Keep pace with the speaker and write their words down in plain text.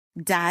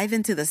Dive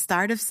into the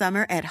start of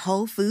summer at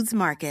Whole Foods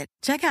Market.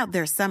 Check out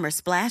their Summer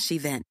Splash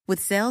event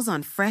with sales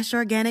on fresh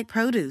organic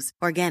produce,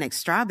 organic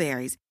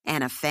strawberries,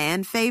 and a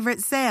fan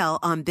favorite sale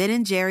on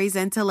Ben & Jerry's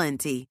and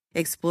Talenti.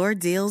 Explore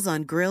deals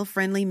on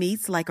grill-friendly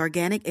meats like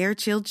organic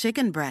air-chilled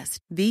chicken breast,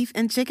 beef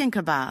and chicken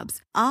kebabs,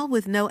 all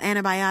with no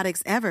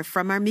antibiotics ever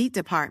from our meat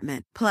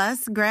department.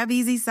 Plus, grab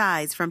easy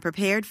sides from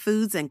prepared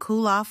foods and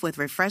cool off with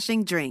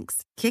refreshing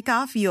drinks. Kick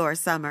off your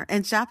summer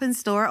and shop in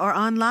store or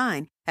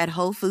online at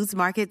Whole Foods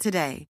Market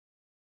today.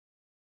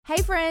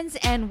 Hey friends,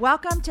 and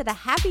welcome to the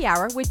Happy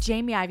Hour with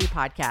Jamie Ivey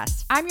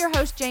podcast. I'm your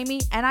host,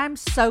 Jamie, and I'm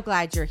so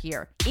glad you're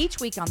here.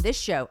 Each week on this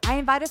show, I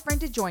invite a friend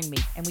to join me,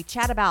 and we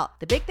chat about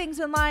the big things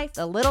in life,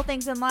 the little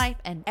things in life,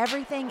 and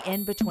everything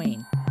in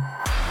between.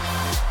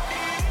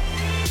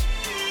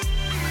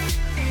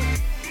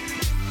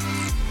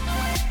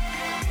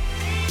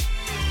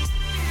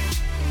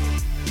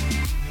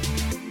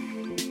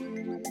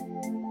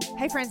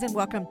 Hey friends, and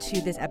welcome to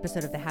this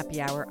episode of the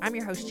Happy Hour. I'm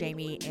your host,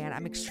 Jamie, and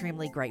I'm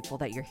extremely grateful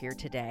that you're here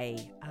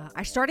today.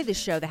 I started this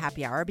show, the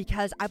Happy Hour,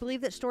 because I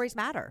believe that stories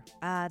matter,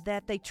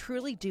 that they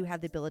truly do have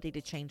the ability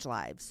to change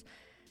lives.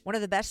 One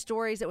of the best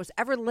stories that was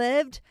ever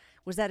lived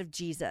was that of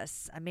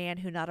Jesus, a man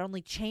who not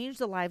only changed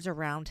the lives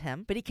around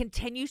him, but he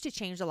continues to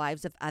change the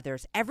lives of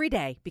others every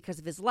day because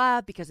of his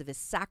love, because of his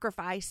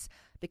sacrifice,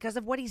 because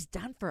of what he's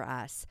done for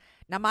us.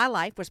 Now, my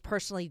life was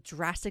personally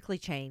drastically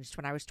changed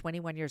when I was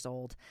 21 years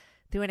old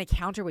through an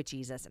encounter with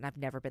Jesus, and I've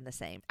never been the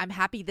same. I'm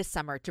happy this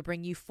summer to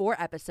bring you 4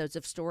 episodes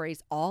of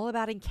stories all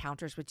about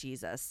encounters with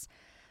Jesus.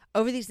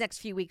 Over these next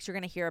few weeks, you're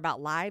going to hear about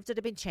lives that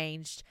have been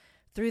changed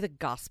through the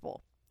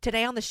gospel.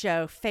 Today on the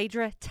show,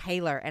 Phaedra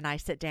Taylor and I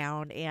sit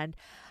down, and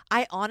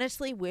I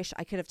honestly wish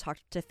I could have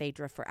talked to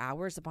Phaedra for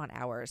hours upon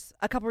hours.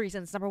 A couple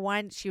reasons. Number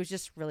one, she was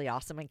just really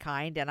awesome and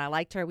kind, and I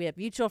liked her. We have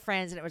mutual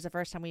friends, and it was the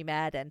first time we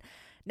met, and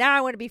now I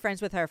want to be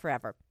friends with her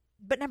forever.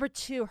 But number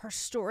two, her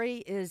story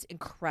is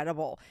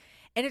incredible.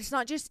 And it's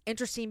not just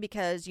interesting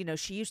because,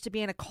 she used to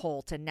be in a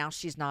cult and now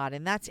she's not.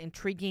 And that's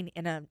intriguing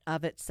in and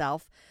of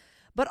itself.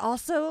 But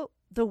also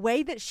the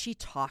way that she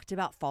talked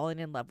about falling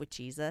in love with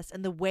Jesus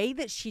and the way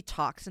that she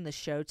talks in the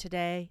show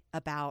today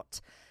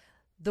about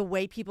the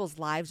way people's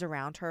lives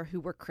around her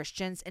who were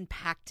Christians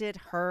impacted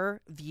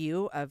her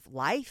view of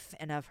life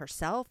and of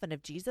herself and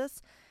of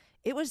Jesus.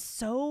 It was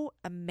so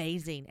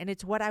amazing. And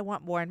it's what I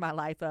want more in my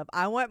life of.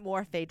 I want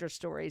more Phaedra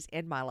stories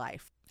in my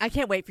life. I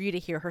can't wait for you to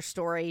hear her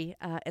story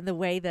and the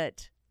way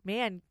that,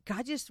 man,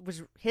 God just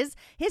was, his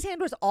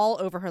hand was all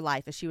over her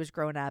life as she was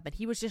growing up, and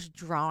he was just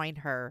drawing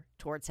her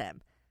towards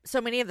him. So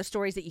many of the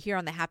stories that you hear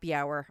on the Happy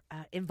Hour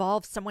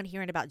involve someone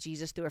hearing about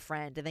Jesus through a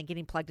friend and then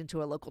getting plugged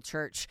into a local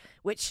church,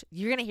 which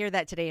you're going to hear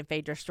that today in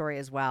Phaedra's story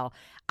as well.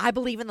 I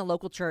believe in the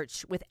local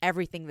church with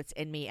everything that's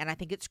in me, and I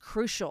think it's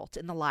crucial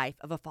in the life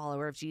of a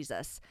follower of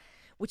Jesus,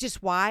 which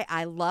is why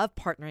I love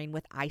partnering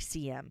with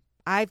ICM.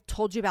 I've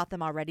told you about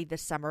them already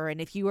this summer,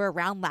 and if you were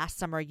around last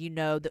summer, you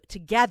know that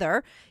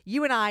together,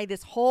 you and I,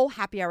 this whole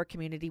Happy Hour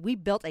community, we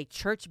built a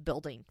church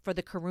building for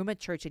the Karuma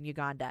Church in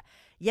Uganda.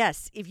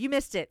 Yes, if you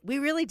missed it, we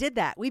really did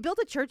that. We built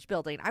a church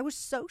building. I was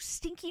so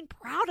stinking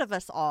proud of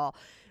us all.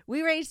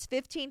 We raised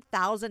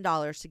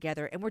 $15,000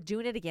 together, and we're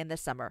doing it again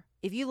this summer.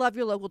 If you love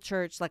your local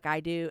church like I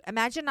do,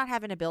 imagine not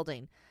having a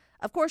building.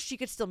 Of course, you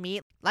could still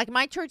meet. Like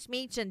my church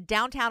meets in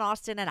downtown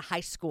Austin at a high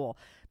school,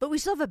 but we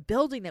still have a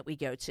building that we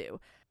go to.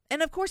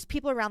 And of course,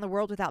 people around the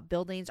world without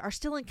buildings are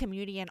still in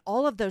community and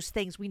all of those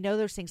things. We know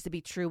those things to be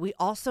true. We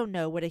also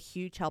know what a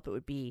huge help it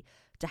would be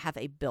to have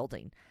a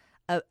building,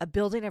 a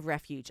building of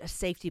refuge, a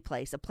safety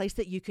place, a place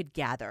that you could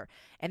gather.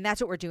 And that's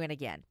what we're doing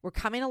again. We're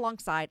coming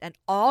alongside an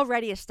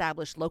already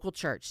established local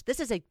church. This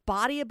is a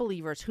body of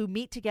believers who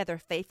meet together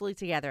faithfully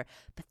together,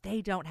 but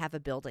they don't have a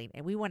building.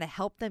 And we want to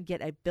help them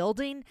get a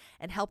building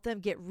and help them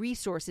get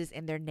resources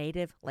in their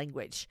native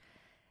language.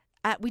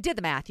 We did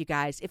the math, you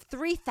guys. If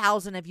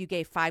 3,000 of you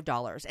gave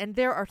 $5, and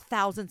there are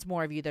thousands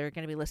more of you that are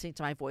going to be listening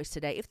to my voice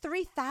today, if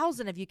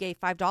 3,000 of you gave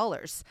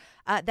 $5,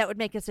 that would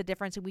make us a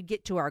difference and we'd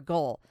get to our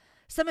goal.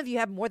 Some of you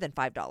have more than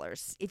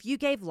 $5. If you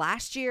gave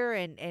last year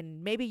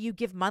and maybe you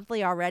give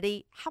monthly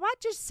already, how about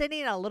just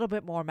sending a little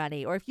bit more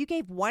money? Or if you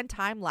gave one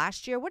time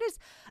last year, what is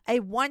a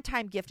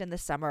one-time gift in the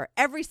summer,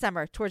 every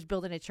summer towards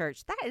building a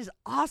church? That is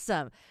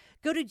awesome.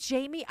 Go to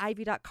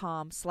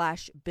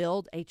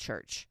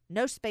jamieivey.com/buildachurch.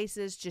 No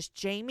spaces, just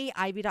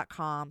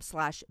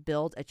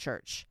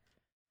jamieivey.com/buildachurch.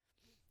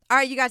 All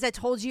right, you guys, I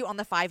told you on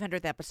the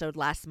 500th episode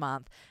last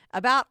month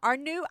about our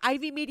new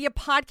Ivy Media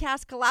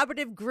podcast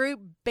collaborative group,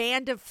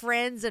 band of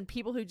friends and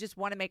people who just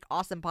want to make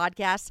awesome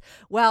podcasts.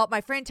 Well, my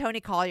friend Toni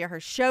Collier,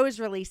 her show is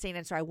releasing,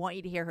 and so I want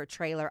you to hear her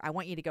trailer. I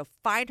want you to go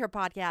find her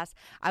podcast.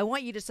 I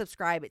want you to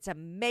subscribe. It's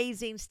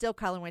amazing. Still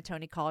Coloring with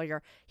Toni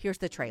Collier. Here's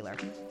the trailer.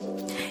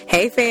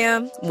 Hey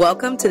fam,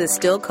 welcome to the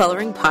Still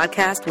Coloring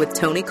podcast with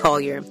Toni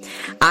Collier.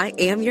 I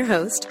am your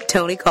host,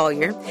 Toni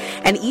Collier,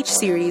 and each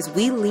series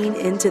we lean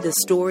into the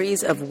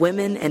stories of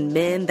women and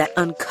men that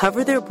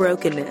uncover their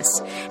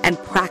brokenness and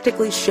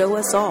practically show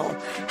us all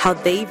how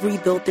they've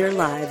rebuilt their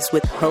lives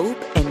with hope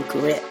and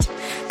grit.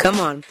 Come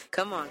on,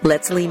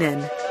 let's lean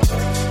in.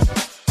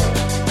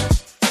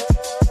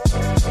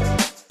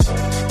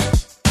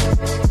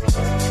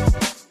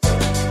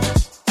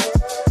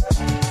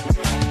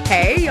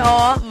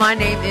 y'all. My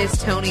name is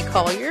Toni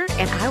Collier,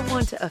 and I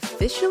want to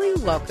officially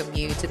welcome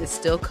you to the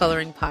Still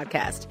Coloring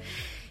Podcast.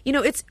 You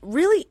know, it's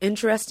really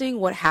interesting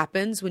what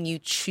happens when you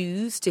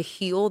choose to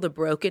heal the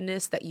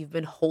brokenness that you've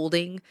been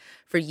holding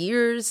for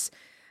years,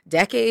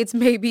 decades,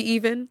 maybe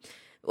even.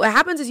 What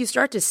happens is you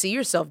start to see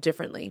yourself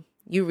differently.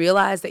 You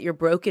realize that your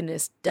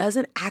brokenness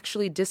doesn't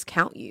actually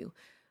discount you,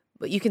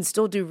 but you can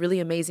still do really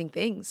amazing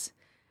things.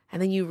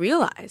 And then you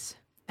realize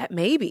that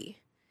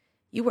maybe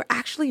you were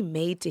actually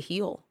made to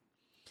heal.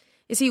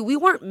 You see, we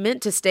weren't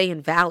meant to stay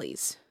in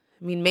valleys.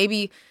 I mean,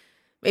 maybe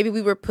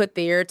we were put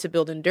there to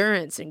build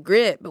endurance and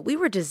grit, but we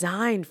were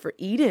designed for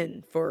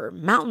Eden, for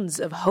mountains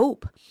of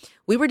hope.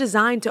 We were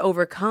designed to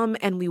overcome,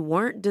 and we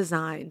weren't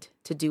designed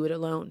to do it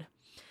alone.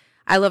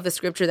 I love the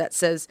scripture that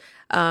says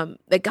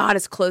that God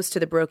is close to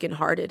the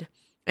brokenhearted,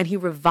 and he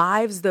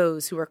revives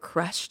those who are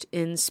crushed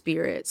in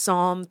spirit.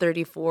 Psalm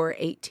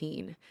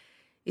 34:18.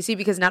 You see,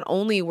 because not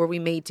only were we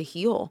made to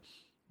heal,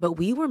 but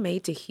we were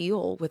made to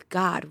heal with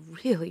God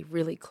really,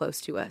 really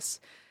close to us.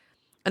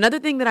 Another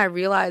thing that I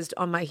realized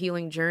on my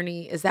healing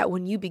journey is that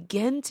when you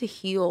begin to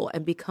heal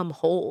and become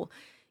whole,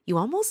 you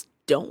almost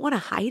don't want to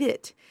hide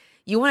it.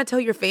 You want to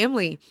tell your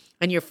family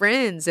and your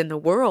friends and the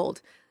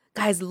world,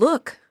 guys,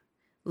 look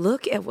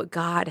at what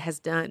God has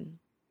done.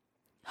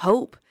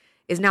 Hope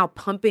is now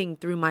pumping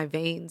through my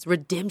veins.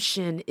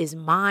 Redemption is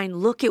mine.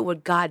 Look at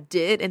what God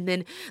did. And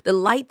then the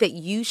light that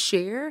you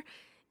share,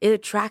 it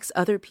attracts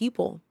other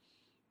people.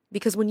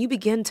 Because when you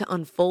begin to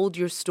unfold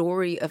your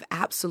story of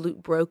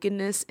absolute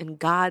brokenness and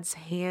God's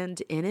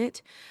hand in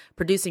it,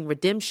 producing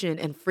redemption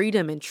and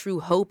freedom and true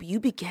hope, you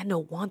begin to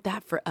want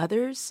that for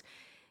others,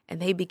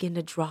 and they begin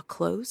to draw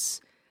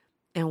close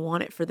and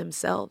want it for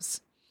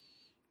themselves.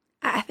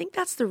 I think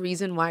that's the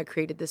reason why I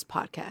created this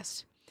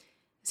podcast.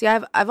 See,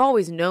 I've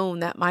always known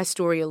that my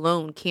story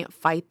alone can't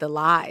fight the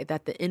lie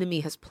that the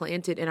enemy has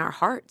planted in our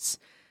hearts,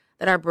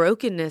 that our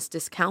brokenness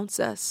discounts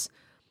us,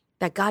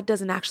 that God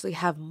doesn't actually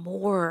have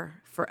more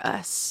for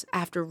us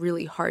after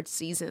really hard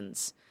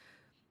seasons.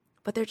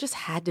 But there just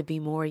had to be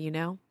more, you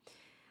know?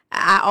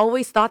 I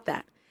always thought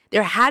that.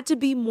 There had to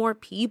be more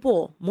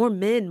people, more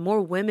men,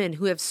 more women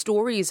who have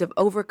stories of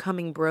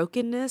overcoming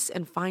brokenness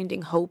and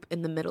finding hope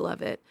in the middle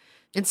of it.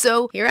 And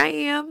so here I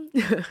am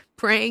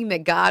praying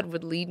that God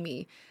would lead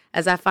me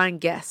as I find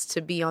guests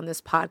to be on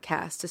this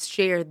podcast to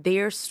share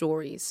their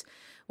stories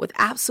with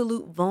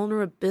absolute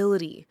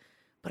vulnerability,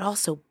 but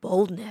also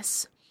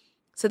boldness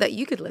so that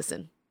you could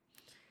listen.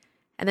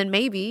 And then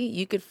maybe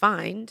you could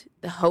find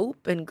the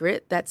hope and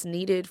grit that's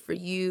needed for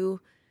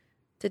you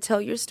to tell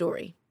your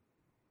story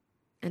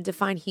and to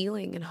find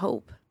healing and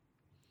hope.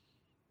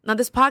 Now,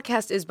 this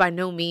podcast is by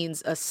no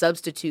means a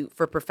substitute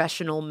for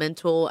professional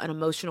mental and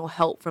emotional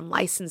help from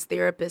licensed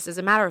therapists. As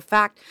a matter of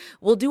fact,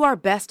 we'll do our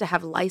best to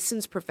have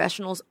licensed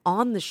professionals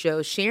on the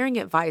show sharing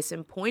advice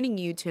and pointing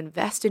you to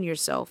invest in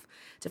yourself,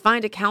 to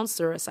find a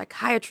counselor, a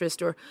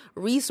psychiatrist, or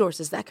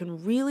resources that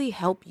can really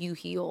help you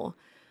heal.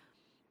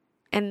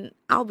 And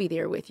I'll be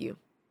there with you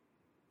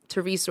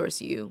to resource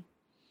you.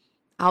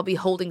 I'll be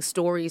holding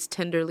stories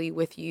tenderly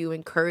with you,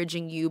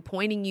 encouraging you,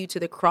 pointing you to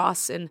the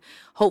cross, and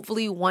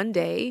hopefully one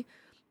day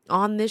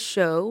on this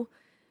show,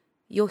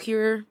 you'll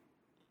hear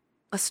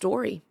a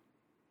story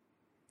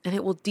and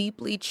it will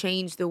deeply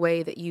change the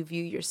way that you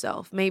view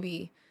yourself.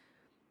 Maybe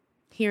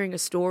hearing a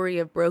story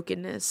of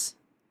brokenness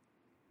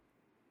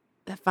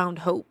that found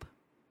hope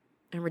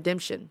and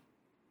redemption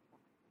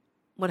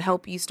would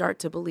help you start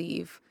to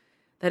believe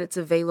that it's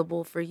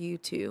available for you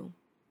too.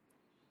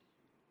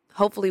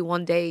 Hopefully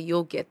one day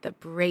you'll get the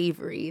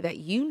bravery that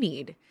you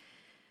need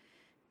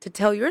to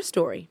tell your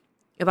story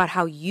about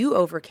how you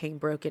overcame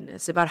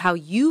brokenness, about how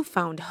you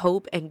found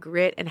hope and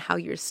grit, and how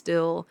you're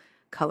still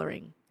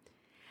coloring.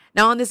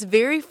 Now, on this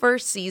very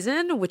first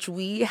season, which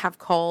we have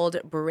called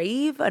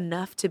Brave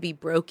Enough to Be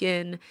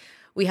Broken,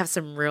 we have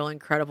some real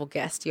incredible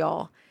guests,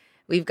 y'all.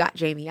 We've got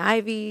Jamie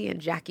Ivey and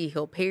Jackie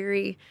Hill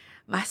Perry,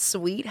 my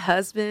sweet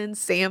husband,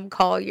 Sam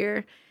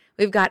Collier.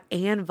 We've got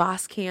Ann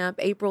Voskamp,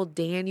 April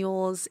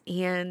Daniels,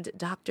 and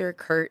Dr.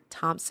 Kurt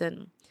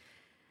Thompson.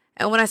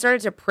 And when I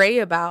started to pray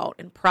about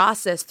and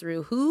process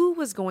through who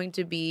was going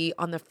to be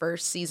on the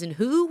first season,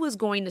 who was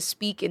going to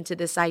speak into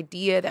this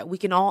idea that we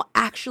can all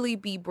actually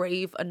be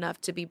brave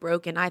enough to be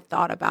broken, I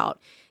thought about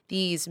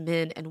these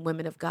men and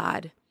women of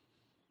God.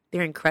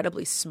 They're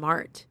incredibly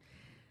smart.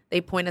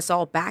 They point us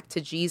all back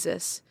to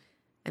Jesus.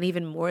 And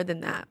even more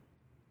than that,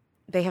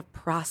 they have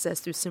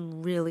processed through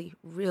some really,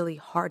 really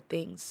hard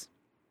things.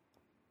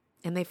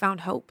 And they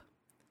found hope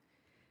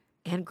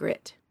and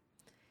grit.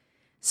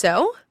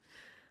 So,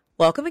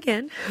 welcome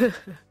again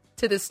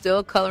to the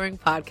Still Coloring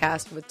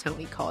Podcast with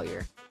Toni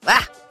Collier.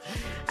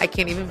 I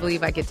can't even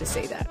believe I get to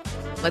say that.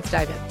 Let's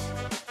dive in.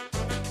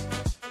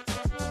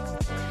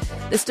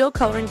 The Still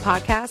Coloring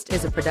Podcast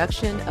is a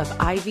production of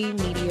Ivy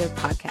Media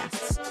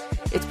Podcasts.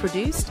 It's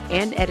produced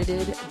and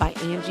edited by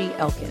Angie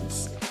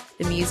Elkins.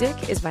 The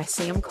music is by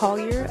Sam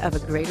Collier of A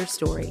Greater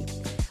Story.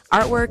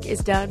 Artwork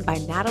is done by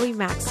Natalie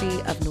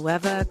Maxey of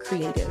Nueva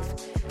Creative.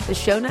 The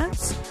show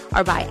notes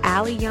are by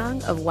Allie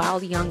Young of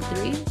Wild Young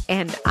 3,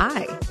 and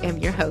I am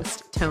your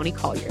host, Tony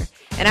Collier.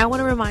 And I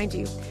want to remind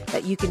you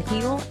that you can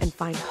heal and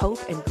find hope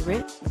and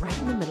grit right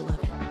in the middle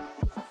of it.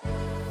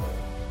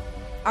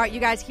 All right, you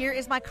guys, here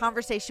is my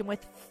conversation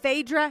with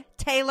Phaedra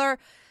Taylor.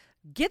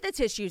 Get the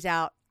tissues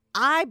out.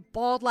 I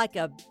bawled like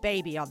a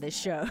baby on this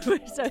show.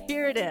 So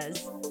here it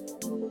is.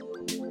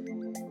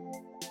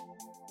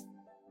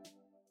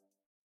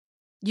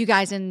 You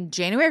guys, in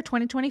January of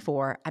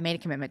 2024, I made a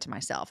commitment to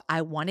myself.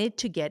 I wanted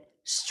to get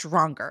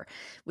stronger,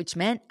 which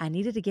meant I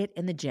needed to get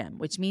in the gym,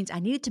 which means I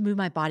needed to move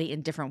my body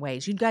in different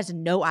ways. You guys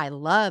know I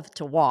love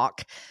to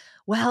walk.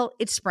 Well,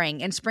 it's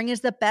spring, and spring is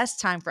the best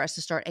time for us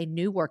to start a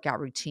new workout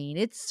routine.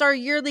 It's our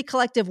yearly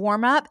collective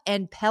warm-up,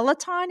 and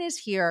Peloton is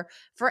here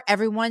for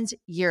everyone's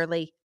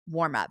yearly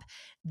warm-up.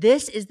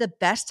 This is the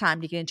best time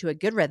to get into a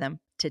good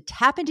rhythm, to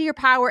tap into your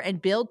power and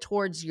build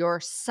towards your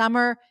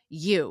summer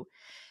you.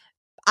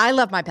 I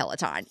love my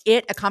Peloton.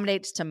 It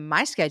accommodates to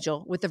my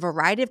schedule with a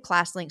variety of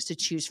class links to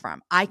choose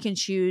from. I can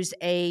choose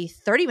a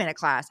 30-minute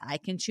class. I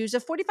can choose a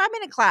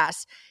 45-minute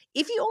class.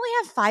 If you only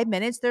have 5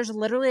 minutes, there's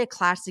literally a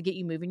class to get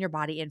you moving your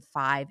body in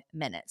 5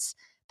 minutes.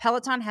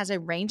 Peloton has a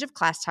range of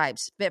class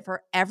types fit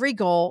for every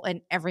goal and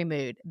every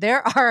mood.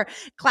 There are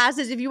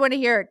classes if you want to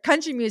hear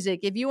country music,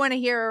 if you want to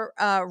hear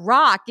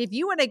rock, if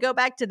you want to go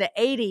back to the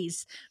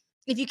 80s.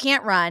 If you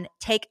can't run,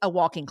 take a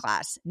walking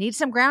class. Need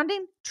some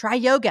grounding? Try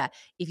yoga.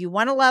 If you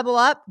want to level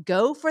up,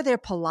 go for their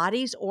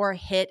Pilates or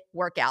HIIT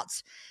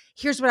workouts.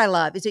 Here's what I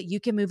love is that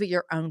you can move at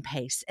your own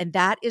pace. And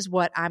that is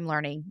what I'm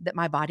learning that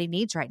my body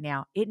needs right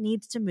now. It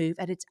needs to move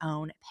at its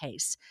own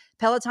pace.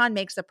 Peloton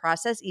makes the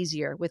process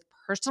easier with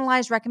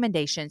personalized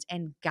recommendations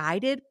and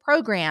guided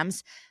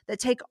programs that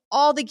take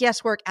all the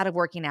guesswork out of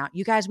working out.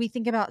 You guys, we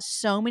think about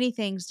so many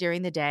things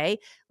during the day.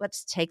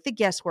 Let's take the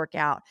guesswork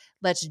out.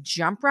 Let's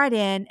jump right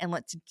in and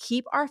let's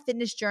keep our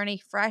fitness journey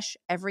fresh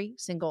every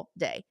single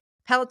day.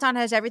 Peloton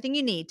has everything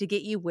you need to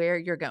get you where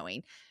you're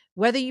going.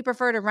 Whether you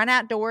prefer to run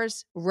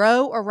outdoors,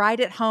 row or ride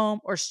at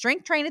home, or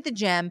strength train at the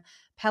gym,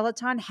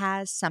 Peloton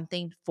has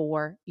something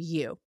for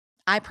you.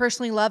 I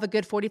personally love a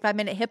good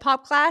 45-minute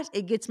hip-hop class.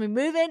 It gets me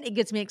moving. It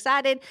gets me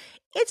excited.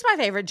 It's my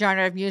favorite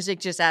genre of music.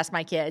 Just ask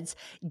my kids.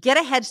 Get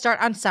a head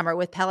start on summer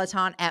with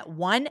Peloton at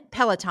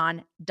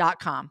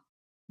onepeloton.com.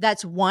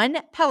 That's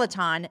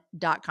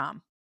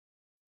onepeloton.com.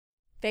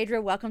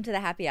 Phaedra, welcome to the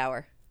happy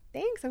hour.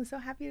 Thanks. I'm so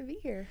happy to be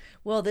here.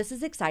 Well, this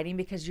is exciting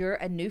because you're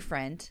a new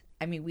friend.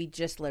 I mean, we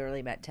just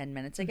literally met 10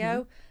 minutes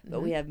ago,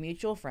 but we have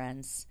mutual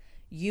friends.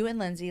 You and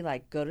Lindsay,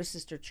 go to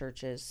sister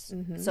churches.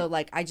 So,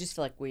 I just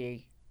feel like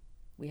we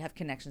have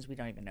connections we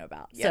don't even know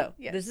about. So,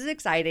 This is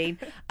exciting.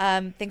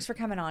 Thanks for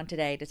coming on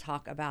today to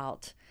talk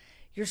about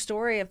your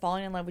story of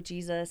falling in love with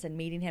Jesus and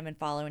meeting him and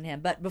following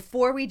him. But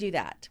before we do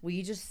that, will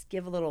you just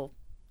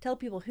tell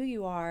people who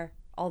you are,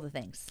 all the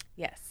things?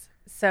 Yes.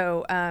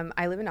 So,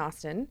 I live in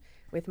Austin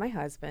with my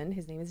husband.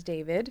 His name is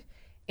David.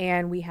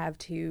 And we have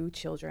 2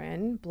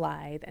 children,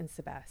 Blythe and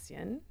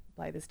Sebastian.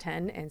 Blythe is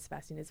 10 and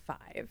Sebastian is 5.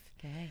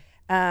 Okay.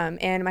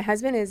 And my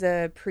husband is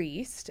a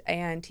priest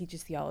and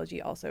teaches theology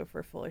also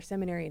for Fuller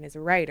Seminary and is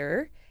a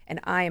writer.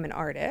 And I am an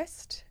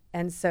artist.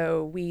 And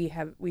so we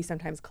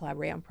sometimes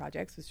collaborate on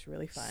projects, which is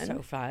really fun.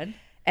 So fun.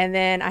 And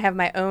then I have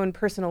my own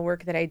personal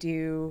work that I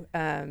do,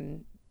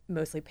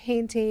 mostly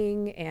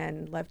painting,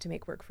 and love to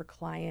make work for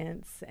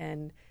clients,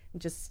 and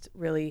just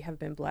really have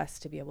been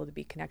blessed to be able to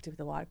be connected with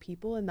a lot of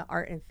people in the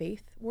art and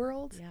faith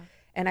world. Yeah.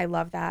 And I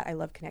love that. I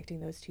love connecting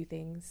those 2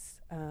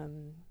 things.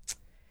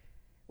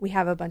 We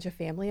have a bunch of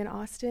family in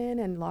Austin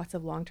and lots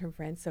of long-term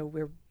friends. So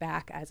we're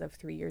back as of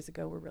 3 years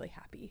ago. We're really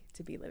happy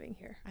to be living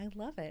here. I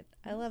love it.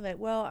 I love it.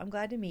 Well, I'm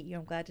glad to meet you.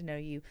 I'm glad to know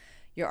you.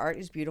 Your art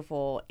is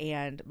beautiful.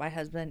 And my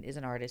husband is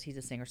an artist. He's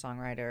a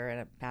singer-songwriter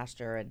and a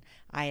pastor. And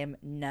I am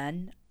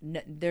none.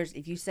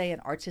 If you say an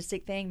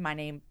artistic thing, my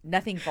name,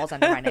 nothing falls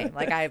under my name.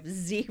 I have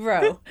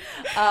zero.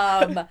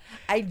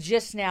 I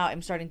just now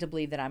am starting to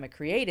believe that I'm a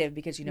creative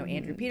because,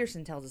 Andrew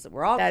Peterson tells us that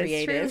we're all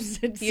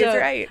creatives. He is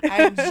right.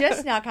 I'm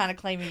just now kind of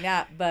claiming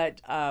that.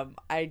 But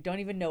I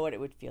don't even know what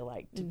it would feel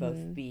like to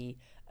both be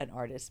an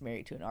artist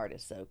married to an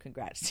artist. So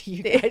congrats to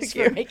you guys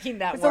for making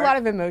that work. It's a lot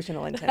of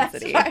emotional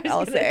intensity,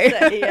 I'll say.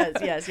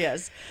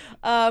 Yes.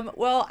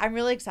 Well, I'm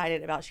really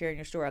excited about sharing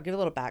your story. I'll give a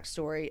little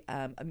backstory.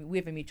 We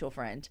have a mutual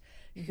friend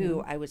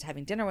who I was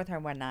having dinner with her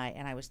one night,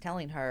 and I was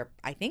telling her,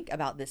 I think,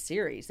 about this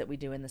series that we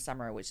do in the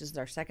summer, which is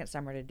our second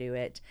summer to do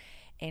it.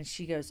 And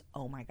she goes,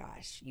 oh my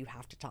gosh, you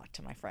have to talk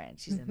to my friend.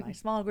 She's in my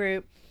small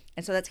group.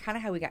 And so that's kind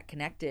of how we got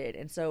connected.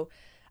 And so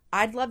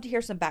I'd love to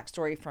hear some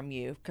backstory from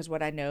you, because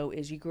what I know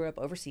is you grew up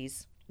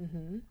overseas.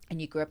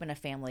 And you grew up in a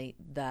family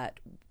that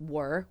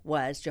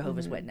was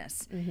Jehovah's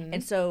Witness.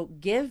 And so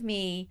give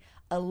me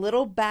a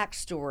little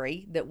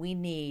backstory that we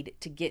need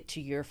to get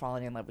to your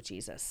falling in love with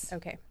Jesus.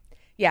 Okay.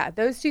 Yeah,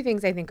 those 2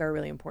 things I think are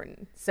really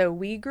important. So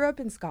we grew up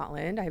in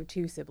Scotland. I have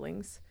 2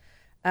 siblings.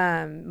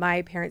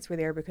 My parents were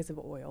there because of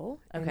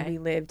oil. And we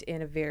lived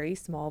in a very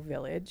small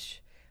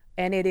village.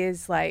 And it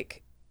is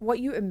like what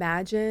you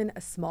imagine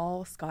a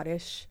small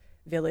Scottish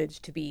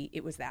village to be,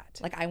 it was that.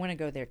 Like, I want to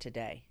go there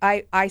today.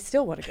 I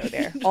still want to go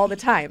there all the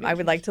time. I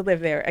would like to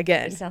live there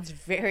again. It sounds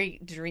very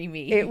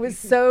dreamy. It was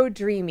so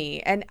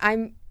dreamy. And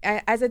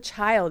as a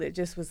child, it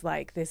just was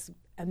like this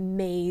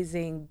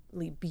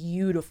amazingly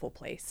beautiful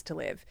place to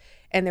live.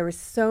 And there was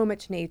so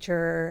much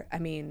nature. I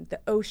mean, the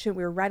ocean,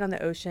 we were right on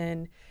the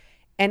ocean.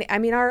 And I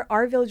mean,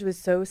 our village was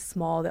so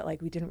small that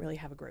like we didn't really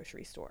have a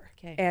grocery store.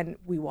 Okay. And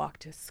we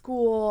walked to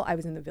school. I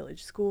was in the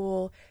village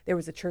school. There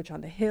was a church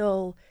on the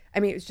hill. I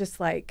mean, it was just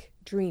like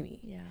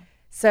dreamy. Yeah.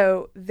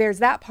 So there's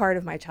that part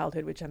of my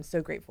childhood, which I'm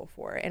so grateful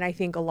for. And I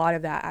think a lot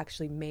of that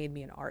actually made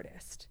me an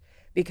artist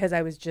because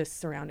I was just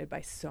surrounded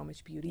by so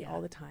much beauty all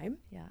the time.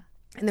 Yeah.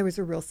 And there was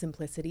a real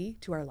simplicity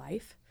to our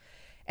life.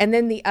 And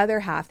then the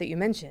other half that you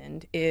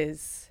mentioned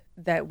is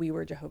that we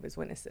were Jehovah's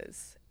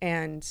Witnesses.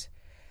 And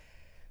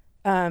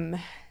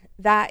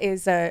that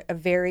is a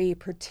very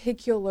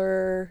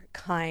particular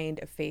kind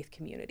of faith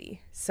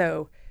community.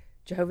 So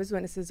Jehovah's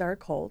Witnesses are a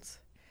cult,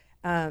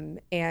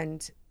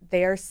 and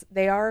they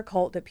are a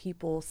cult that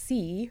people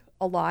see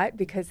a lot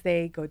because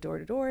they go door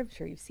to door. I'm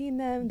sure you've seen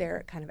them.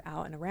 They're kind of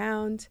out and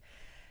around.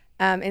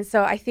 And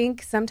so I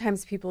think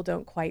sometimes people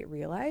don't quite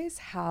realize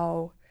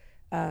how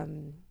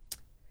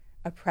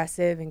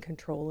oppressive and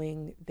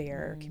controlling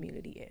their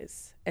community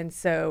is. And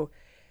so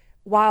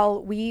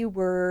while we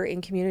were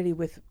in community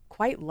with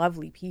quite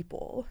lovely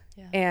people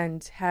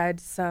and had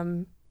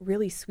some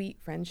really sweet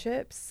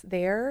friendships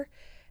there,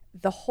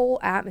 the whole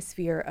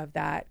atmosphere of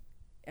the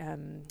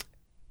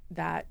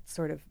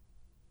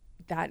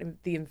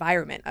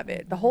environment of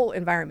it, the whole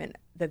environment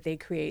that they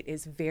create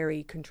is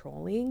very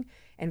controlling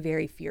and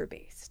very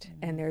fear-based.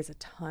 And there's a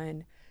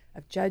ton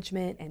of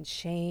judgment and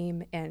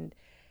shame, and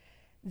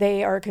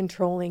they are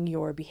controlling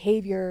your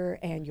behavior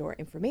and your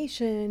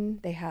information.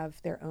 They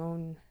have their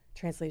own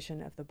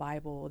translation of the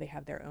Bible. They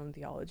have their own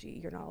theology.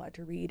 You're not allowed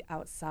to read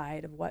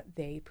outside of what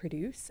they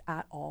produce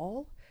at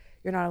all.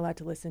 You're not allowed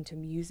to listen to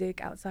music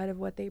outside of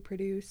what they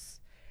produce.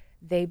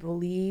 They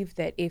believe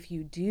that if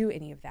you do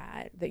any of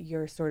that, that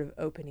you're sort of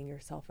opening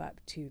yourself up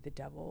to the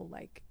devil,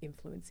 like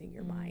influencing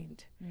your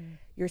mind.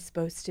 You're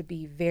supposed to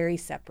be very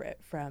separate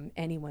from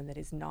anyone that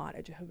is not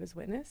a Jehovah's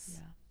Witness.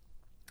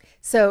 Yeah.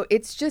 So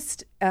it's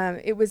just,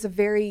 it was a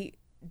very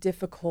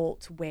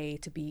difficult way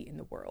to be in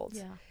the world.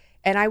 Yeah.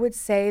 And I would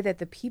say that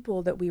the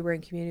people that we were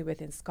in community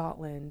with in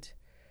Scotland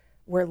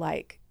were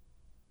like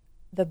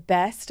the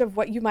best of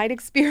what you might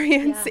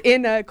experience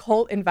in a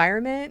cult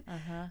environment.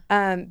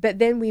 But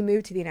then we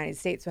moved to the United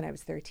States when I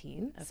was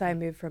 13. Okay. So I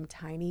moved from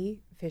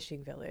tiny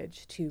fishing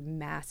village to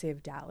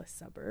massive Dallas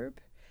suburb.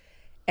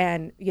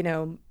 And, you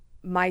know,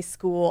 my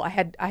school, I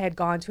had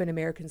gone to an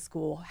American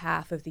school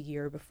half of the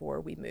year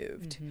before we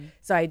moved.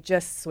 So I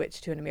just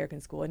switched to an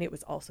American school, and it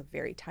was also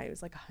very tiny. It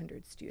was like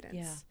 100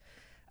 students.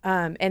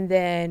 Yeah. And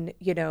then,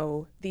 you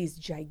know, these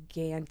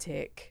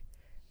gigantic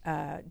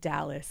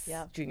Dallas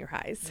junior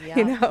highs,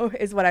 you know,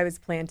 is what I was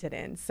planted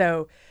in.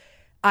 So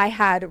I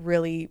had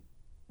really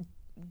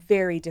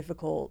very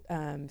difficult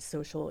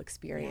social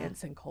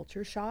experience and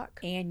culture shock.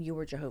 And you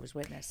were Jehovah's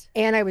Witness.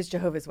 And I was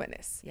Jehovah's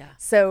Witness. Yeah.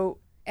 So,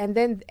 and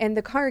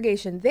the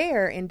congregation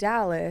there in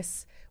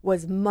Dallas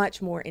was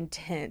much more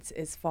intense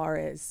as far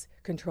as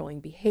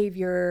controlling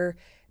behavior,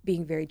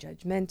 being very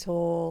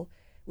judgmental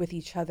with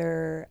each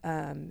other,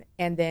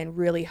 and then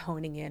really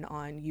honing in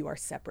on you are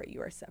separate.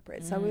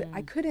 So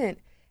I couldn't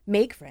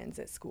make friends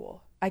at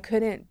school. I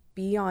couldn't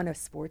be on a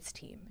sports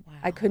team. Wow.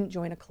 I couldn't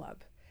join a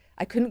club.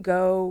 I couldn't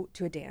go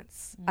to a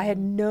dance. I had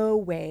no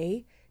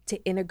way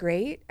to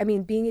integrate. I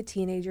mean, being a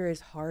teenager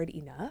is hard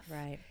enough.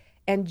 Right.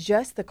 And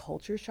just the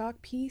culture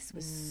shock piece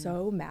was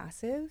so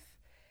massive.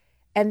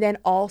 And then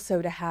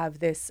also to have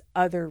this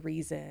other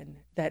reason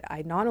that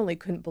I not only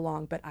couldn't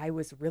belong, but I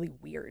was really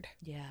weird.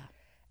 Yeah.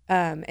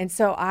 And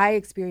so I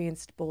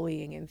experienced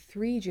bullying in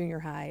 3 junior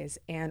highs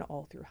and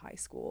all through high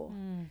school.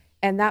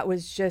 And that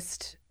was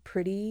just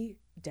pretty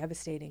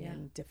devastating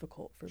and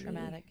difficult for me.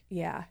 Traumatic.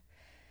 Yeah.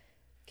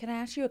 Can I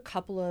ask you a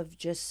couple of,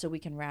 just so we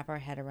can wrap our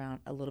head around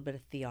a little bit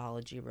of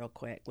theology real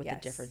quick with the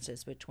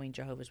differences between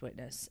Jehovah's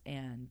Witness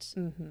and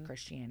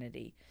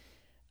Christianity?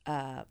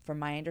 From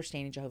my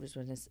understanding, Jehovah's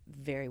Witness,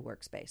 very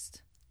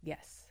works-based.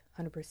 Yes,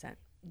 100%.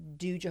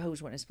 Do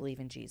Jehovah's Witness believe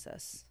in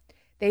Jesus?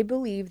 They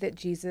believe that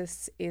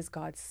Jesus is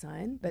God's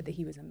son, but that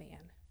he was a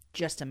man.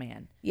 Just a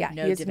man. Yeah,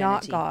 no he is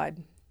divinity. not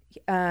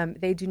God.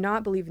 They do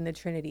not believe in the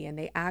Trinity, and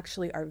they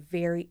actually are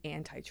very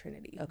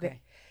anti-Trinity.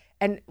 Okay.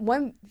 And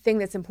one thing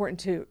that's important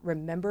to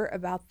remember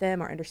about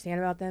them or understand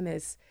about them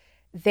is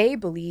they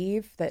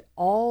believe that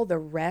all the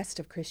rest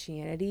of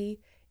Christianity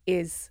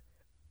is,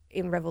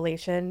 in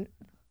Revelation,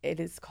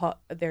 it is called,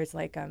 there's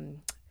like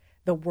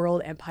the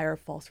world empire of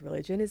false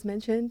religion is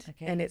mentioned,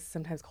 and it's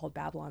sometimes called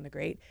Babylon the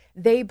Great.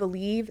 They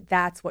believe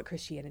that's what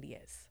Christianity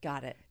is.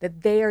 Got it.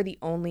 That they are the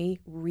only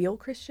real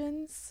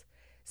Christians.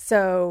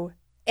 So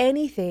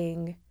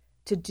anything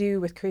to do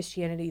with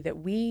Christianity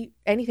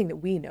anything that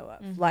we know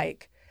of,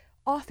 like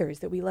authors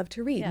that we love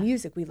to read,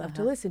 music we love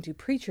to listen to,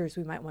 preachers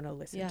we might want to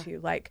listen to,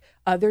 like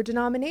other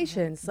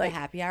denominations, The like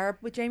Happy Hour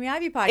with Jamie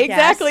Ivy podcast.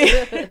 Exactly.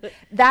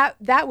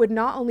 that would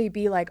not only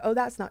be like, oh,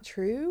 that's not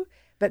true,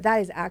 but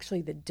that is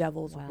actually the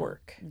devil's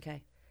work.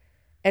 Okay.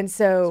 And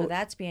so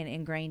that's being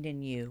ingrained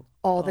in you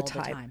all the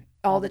time,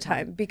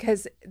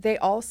 because they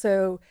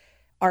also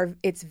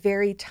it's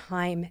very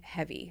time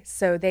heavy.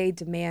 So they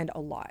demand a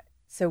lot.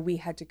 So we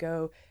had to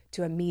go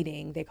to a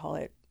meeting. They call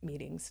it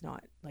meetings,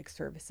 not like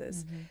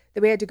services.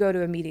 That we had to go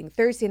to a meeting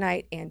Thursday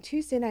night and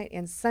Tuesday night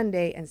and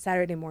Sunday, and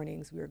Saturday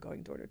mornings we were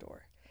going door to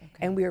door.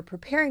 And we were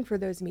preparing for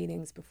those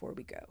meetings before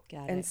we go.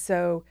 And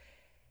so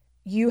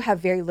you have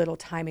very little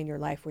time in your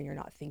life when you're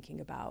not thinking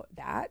about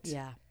that.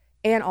 Yeah.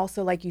 And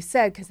also, like you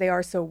said, because they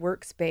are so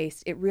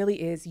works-based, it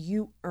really is,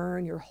 you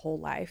earn your whole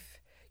life.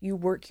 You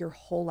work your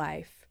whole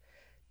life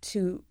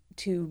to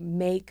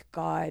make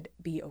God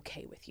be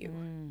okay with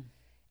you.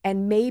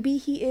 And maybe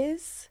he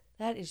is.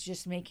 That is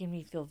just making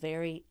me feel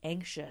very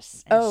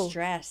anxious and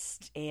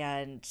stressed,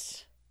 and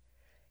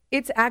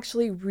it's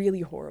actually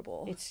really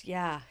horrible.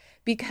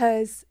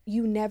 Because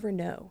you never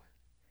know.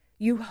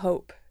 You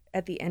hope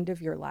at the end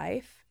of your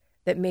life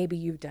that maybe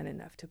you've done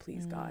enough to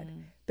please God,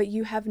 but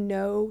you have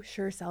no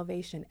sure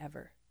salvation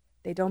ever.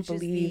 They don't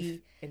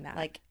believe in that.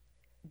 Like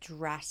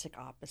drastic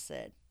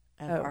opposite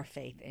of our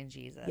faith in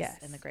Jesus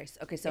and the grace.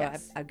 Okay, so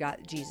I've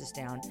got Jesus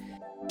down.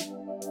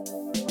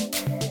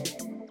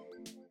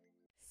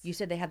 You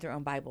said they have their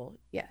own Bible.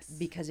 Yes.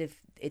 Because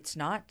if it's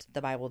not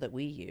the Bible that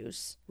we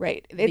use.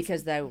 Right.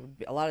 Because a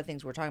lot of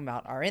things we're talking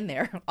about are in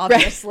there,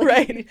 obviously.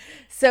 Right.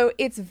 So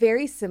it's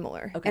very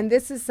similar. Okay. And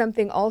this is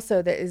something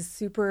also that is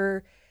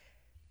super,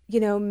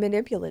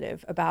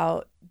 manipulative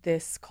about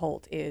this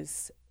cult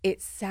is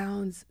it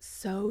sounds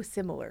so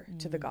similar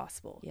to the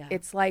gospel. Yeah.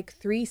 It's like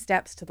 3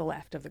 steps to the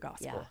left of the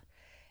gospel. Yeah.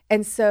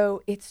 And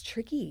so it's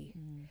tricky.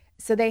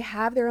 So they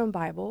have their own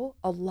Bible.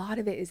 A lot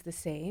of it is the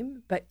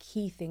same, but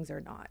key things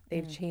are not.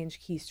 They've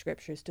changed key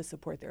scriptures to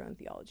support their own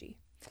theology.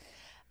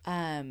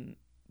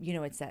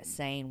 It's that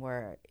saying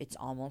where it's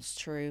almost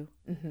true,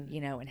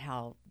 and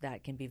how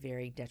that can be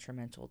very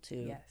detrimental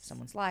to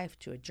someone's life,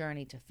 to a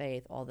journey, to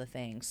faith, all the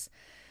things.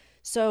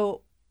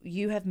 So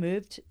you have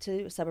moved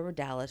to a suburb of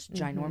Dallas,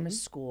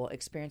 ginormous school,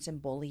 experiencing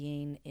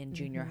bullying in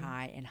junior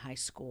high and high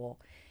school.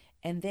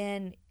 And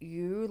then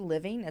you're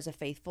living as a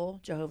faithful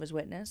Jehovah's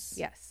Witness?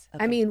 Yes.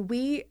 Okay. I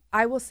mean,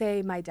 I will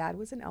say my dad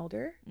was an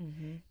elder.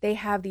 They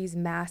have these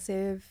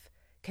massive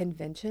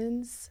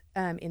conventions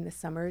in the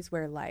summers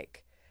where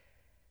like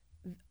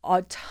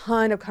a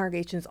ton of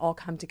congregations all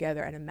come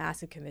together at a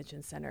massive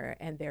convention center,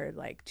 and they're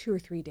like 2 or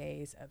 3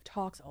 days of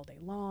talks all day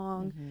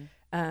long.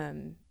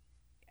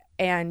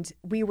 And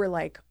we were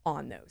like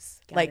on those.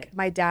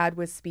 My dad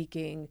was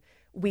speaking.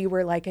 We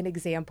were like an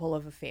example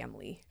of a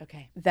family.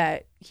 Okay.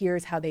 That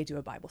here's how they do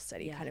a Bible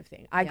study kind of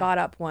thing. I got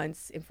up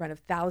once in front of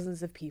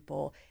thousands of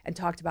people and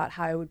talked about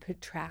how I would put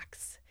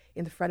tracts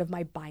in the front of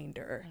my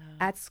binder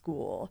at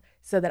school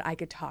so that I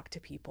could talk to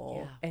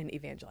people and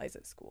evangelize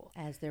at school.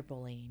 As they're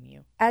bullying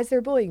you. As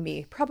they're bullying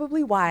me.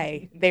 Probably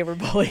why they were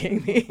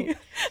bullying me.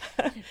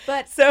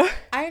 But so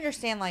I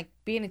understand, like,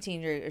 being a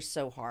teenager is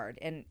so hard.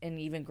 And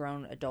even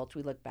grown adults,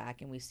 we look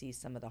back and we see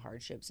some of the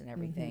hardships and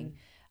everything.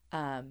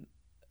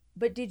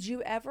 But did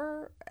you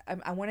ever,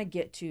 I want to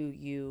get to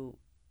you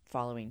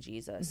following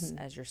Jesus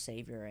as your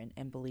Savior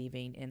and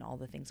believing in all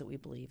the things that we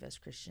believe as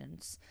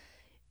Christians.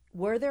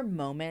 Were there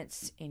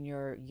moments in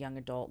your young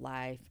adult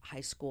life,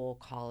 high school,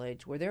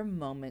 college, were there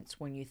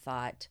moments when you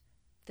thought,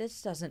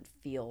 this doesn't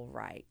feel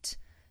right?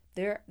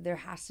 There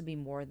has to be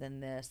more than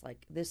this.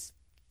 Like, this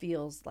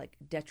feels like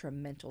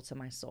detrimental to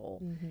my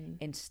soul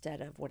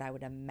instead of what I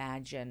would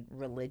imagine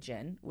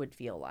religion would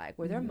feel like.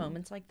 Were there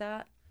moments like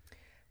that?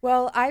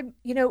 Well,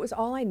 it was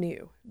all I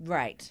knew.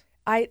 Right.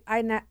 I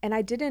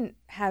didn't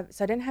have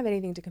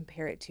anything to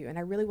compare it to, and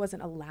I really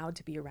wasn't allowed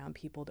to be around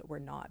people that were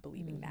not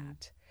believing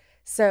that.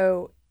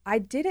 So I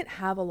didn't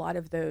have a lot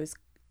of those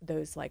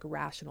like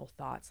rational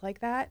thoughts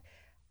like that.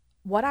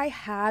 What I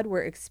had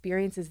were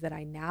experiences that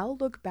I now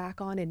look back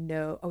on and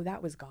know, oh,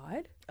 that was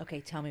God. Okay,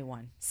 tell me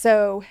one.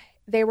 So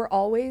they were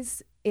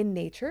always in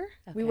nature.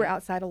 Okay. We were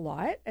outside a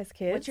lot as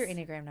kids. What's your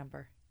Enneagram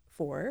number?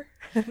 4.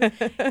 You're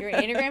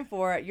Enneagram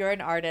 4. You're an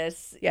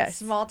artist. Yes.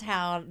 Small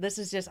town. This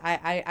is just,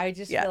 I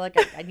just feel like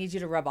I need you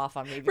to rub off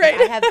on me. Right.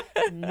 I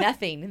have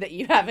nothing that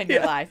you have in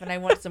your life, and I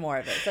want some more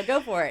of it. So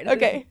go for it.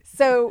 Okay.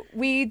 So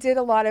we did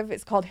a lot of,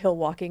 it's called hill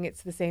walking.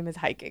 It's the same as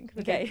hiking.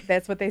 Okay.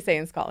 That's what they say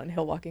in Scotland,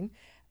 hill walking.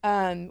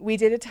 We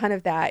did a ton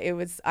of that.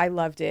 I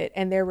loved it.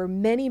 And there were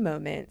many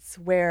moments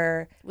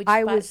where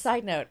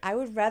side note, I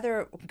would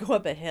rather go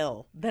up a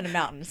hill than a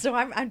mountain. So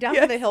I'm down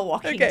for the hill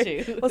walking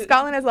too. Well,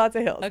 Scotland has lots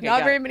of hills, okay,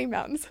 not very many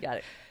mountains. Got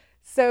it.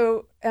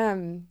 So,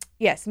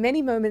 yes,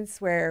 many moments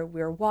where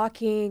we're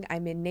walking,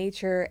 I'm in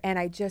nature, and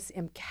I just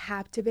am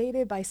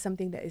captivated by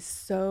something that is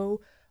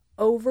so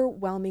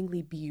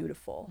overwhelmingly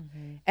beautiful.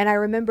 And I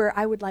remember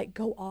I would like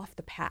go off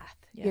the path.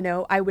 You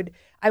know, I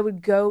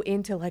would go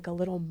into like a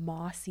little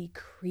mossy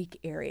creek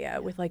area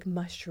with like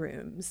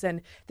mushrooms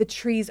and the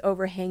trees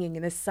overhanging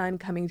and the sun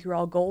coming through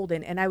all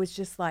golden. And I was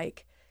just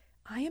like,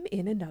 I am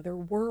in another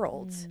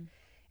world.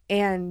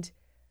 And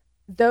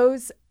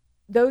those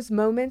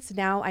moments,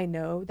 now I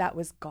know that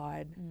was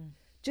God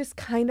just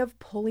kind of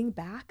pulling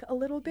back a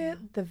little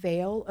bit, the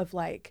veil of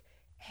like,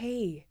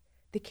 hey,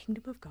 the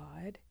kingdom of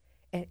God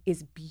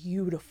is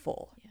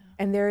beautiful.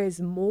 And there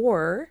is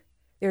more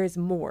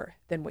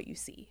than what you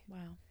see. Wow.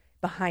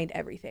 Behind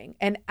everything.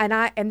 And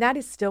that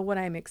is still what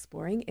I'm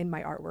exploring in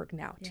my artwork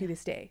now to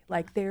this day.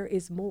 Like there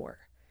is more.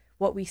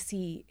 What we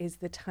see is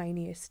the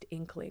tiniest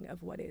inkling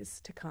of what is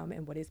to come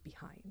and what is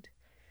behind.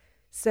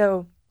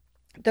 So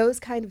those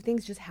kind of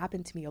things just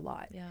happen to me a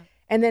lot. Yeah.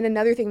 And then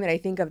another thing that I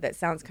think of that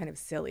sounds kind of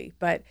silly,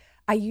 but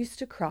I used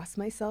to cross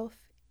myself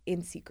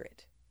in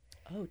secret.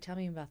 Oh, tell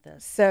me about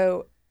this.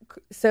 So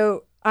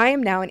I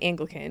am now an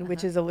Anglican,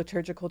 which is a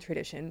liturgical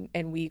tradition,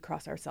 and we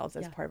cross ourselves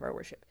as part of our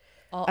worship.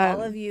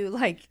 All of you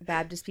like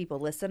Baptist people,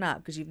 listen up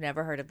because you've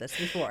never heard of this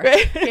before.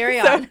 Right? Carry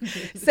on.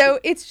 So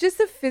it's just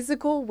a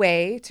physical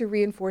way to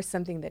reinforce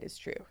something that is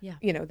true. Yeah.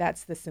 You know,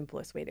 that's the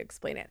simplest way to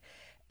explain it.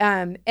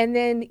 And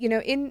then, you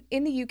know, in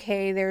the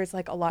UK, there's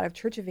like a lot of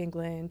Church of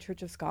England,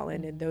 Church of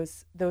Scotland, and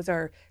those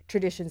are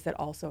traditions that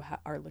also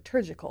are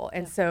liturgical.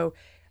 And so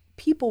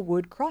people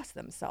would cross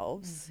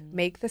themselves,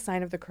 make the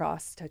sign of the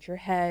cross, touch your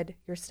head,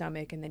 your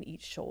stomach, and then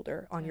each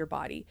shoulder on your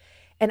body.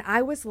 And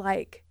I was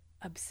like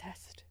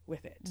obsessed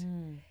with it.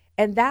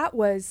 And that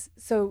was,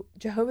 so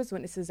Jehovah's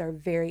Witnesses are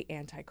very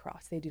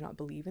anti-cross. They do not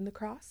believe in the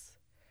cross.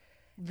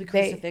 The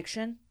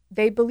crucifixion?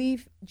 They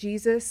believe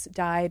Jesus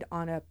died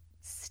on a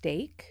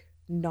stake,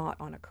 not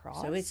on a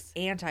cross. So it's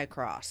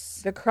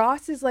anti-cross. The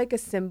cross is like a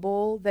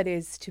symbol that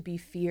is to be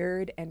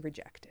feared and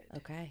rejected.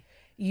 Okay.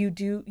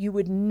 You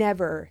would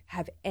never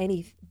have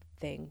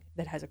anything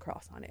that has a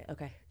cross on it.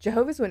 Okay.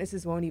 Jehovah's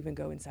Witnesses won't even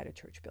go inside a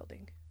church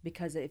building.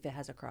 Because if it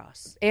has a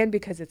cross. And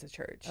because it's a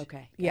church.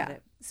 Okay. Yeah.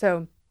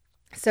 So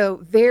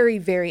very,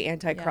 very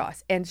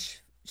anti-cross and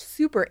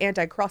super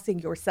anti-crossing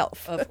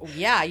yourself.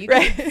 Yeah. You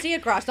can see a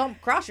cross. Don't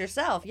cross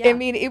yourself. Yeah. I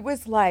mean, it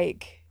was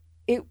like,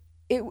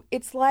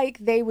 it's like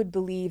they would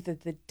believe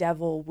that the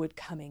devil would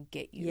come and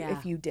get you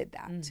if you did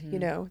that. You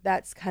know,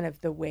 that's kind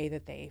of the way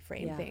that they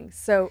frame things.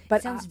 So, but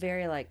it sounds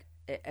very like,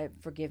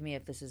 forgive me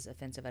if this is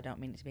offensive, I don't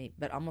mean it to be,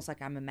 but almost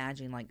like I'm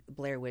imagining like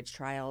Blair Witch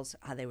Trials,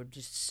 how they were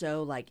just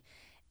so like,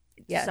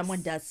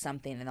 someone does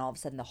something and all of a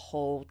sudden the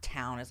whole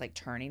town is like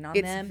turning on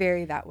them. It's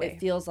very that way. It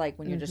feels like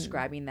when you're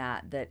describing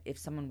that if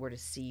someone were to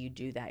see you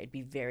do that, it'd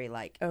be very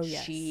like,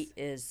 she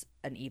is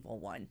an evil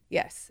one.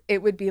 Yes.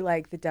 It would be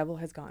like the devil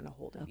has gotten a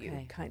hold of you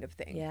kind of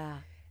thing. Yeah.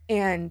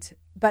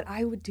 But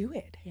I would do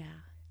it. Yeah.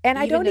 And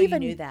I don't even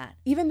knew that.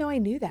 Even though I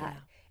knew that.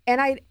 And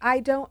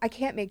I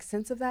can't make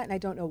sense of that, and I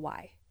don't know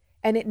why.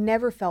 And it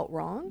never felt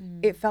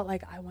wrong. It felt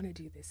like I want to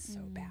do this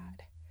so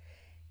bad.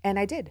 And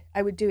I did.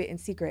 I would do it in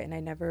secret, and I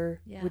never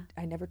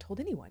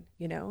told anyone,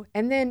 you know.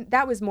 And then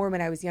that was more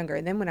when I was younger.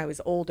 And then when I was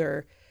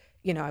older,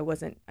 you know, I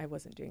wasn't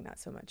doing that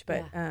so much.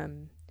 But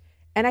and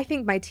I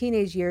think my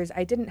teenage years,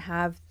 I didn't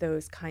have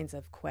those kinds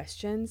of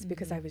questions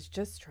because I was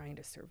just trying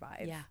to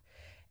survive.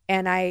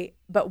 Yeah.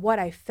 But what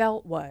I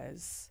felt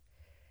was,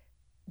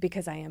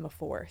 because I am a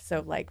 4,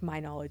 so like my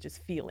knowledge is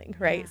feeling,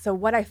 right? Yeah. So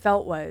what I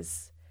felt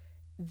was,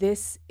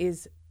 this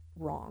is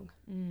wrong.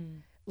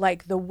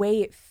 Like the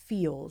way it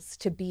feels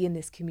to be in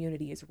this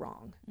community is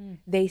wrong.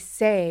 They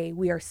say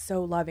we are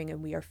so loving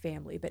and we are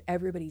family, but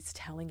everybody's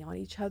telling on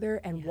each other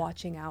and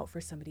watching out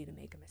for somebody to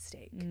make a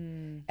mistake.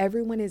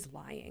 Everyone is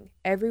lying.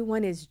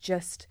 Everyone is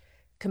just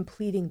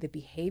completing the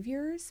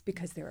behaviors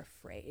because they're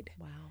afraid.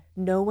 Wow.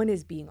 No one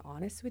is being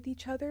honest with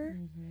each other.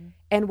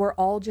 And we're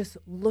all just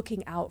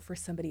looking out for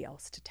somebody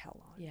else to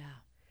tell on. Yeah.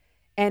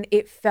 And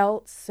it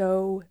felt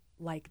so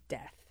like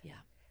death.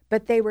 Yeah.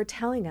 But they were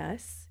telling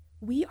us,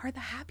 we are the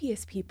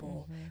happiest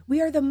people.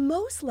 We are the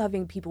most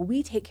loving people.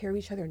 We take care of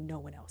each other. No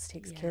one else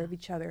takes care of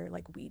each other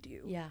like we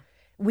do. Yeah.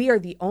 We are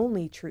the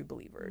only true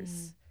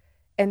believers.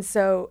 And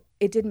so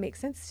it didn't make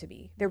sense to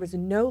me. There was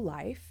no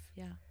life.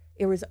 Yeah.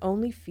 It was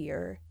only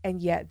fear.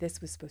 And yet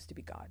this was supposed to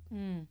be God.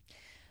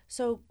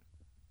 So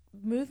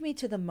move me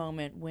to the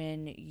moment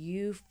when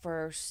you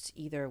first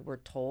either were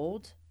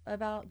told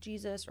about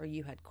Jesus or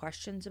you had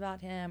questions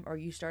about him or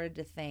you started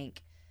to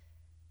think,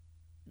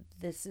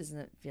 this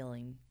isn't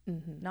feeling,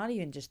 not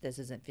even just this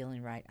isn't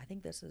feeling right. I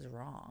think this is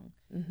wrong.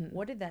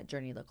 What did that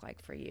journey look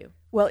like for you?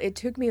 Well, it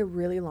took me a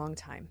really long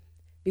time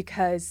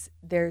because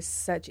there's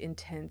such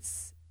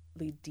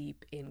intensely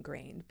deep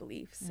ingrained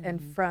beliefs.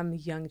 And from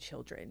young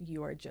children,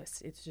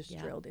 it's just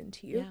drilled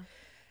into you.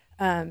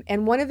 Yeah.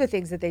 And one of the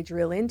things that they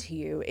drill into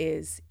you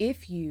is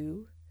if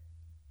you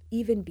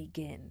even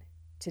begin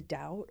to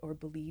doubt or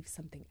believe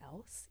something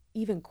else,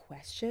 even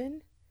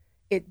question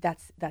it,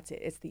 that's it.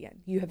 It's the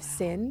end. You have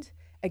sinned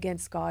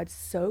against God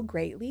so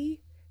greatly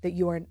that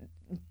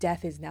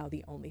death is now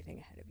the only thing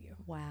ahead of you.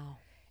 Wow.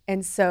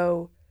 And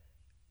so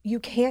you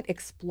can't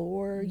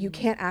explore, you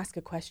can't ask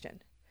a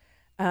question.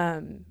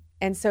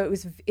 And so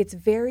it's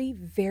very,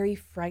 very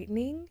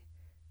frightening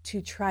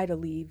to try to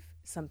leave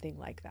something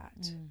like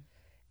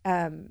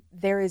that.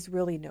 There is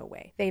really no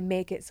way. They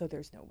make it so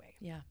there's no way.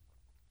 Yeah.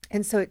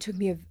 And so it took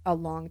me a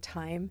long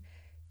time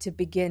to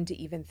begin to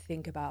even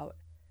think about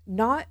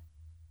not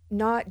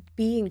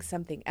being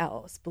something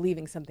else,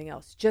 believing something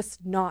else,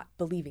 just not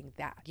believing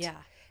that. Yeah.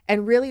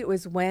 And really it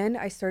was when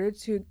I started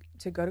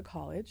to go to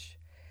college,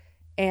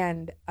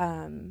 and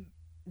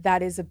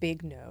that is a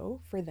big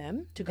no for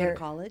them. To go to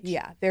college?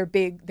 Yeah. They're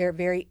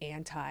very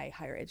anti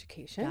higher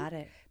education. Got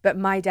it. But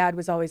my dad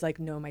was always like,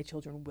 no, my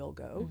children will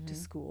go to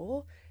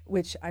school,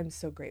 which I'm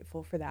so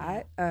grateful for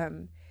that. Yeah.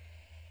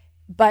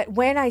 But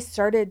when I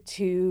started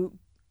to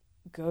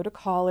go to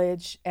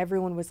college,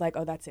 everyone was like,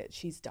 oh, that's it.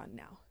 She's done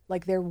now.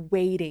 Like they're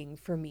waiting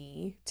for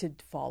me to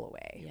fall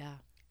away.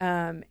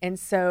 Yeah. And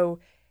so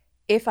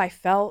if I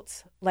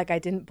felt like I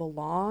didn't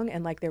belong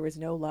and like there was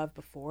no love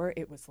before,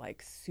 it was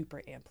like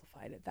super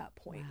amplified at that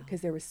point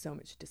because there was so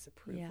much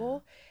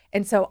disapproval. Yeah.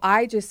 And so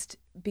I just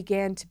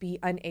began to be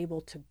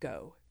unable to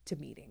go to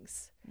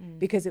meetings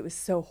because it was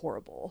so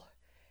horrible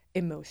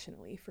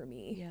emotionally for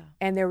me. Yeah.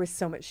 And there was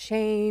so much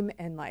shame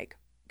and like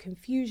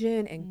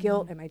confusion and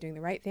guilt. Am I doing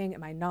the right thing?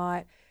 Am I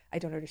not? I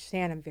don't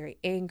understand. I'm very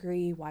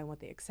angry. Why won't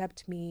they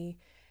accept me?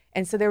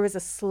 And so there was a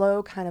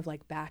slow kind of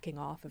like backing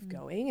off of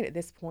going. And at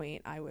this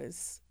point, I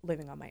was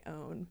living on my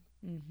own.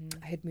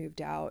 I had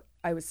moved out.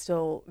 I was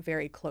still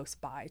very close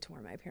by to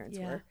where my parents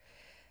were.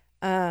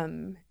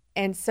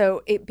 And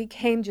so it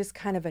became just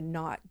kind of a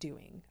not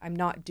doing. I'm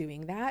not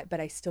doing that, but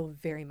I still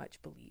very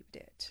much believed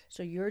it.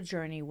 So your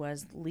journey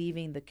was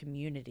leaving the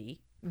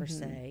community per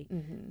se,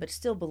 but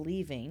still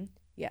believing.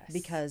 Yes.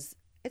 Because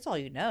it's all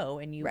you know,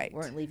 and you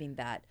weren't leaving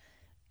that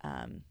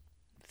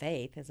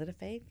faith. Is it a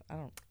faith?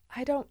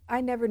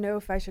 I never know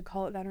if I should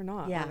call it that or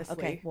not. Yeah. Honestly.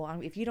 Okay.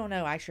 Well, if you don't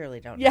know, I surely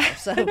don't know.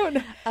 So, I don't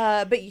know.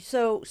 But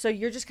so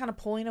you're just kind of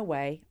pulling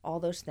away all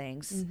those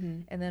things,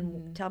 and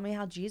then tell me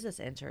how Jesus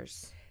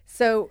enters.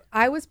 So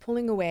I was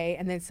pulling away,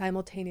 and then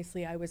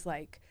simultaneously I was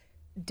like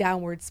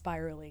downward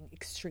spiraling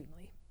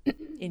extremely.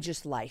 In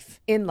just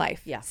life. In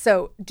life. Yeah.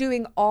 So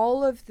doing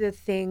all of the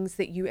things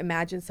that you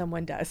imagine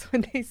someone does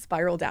when they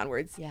spiral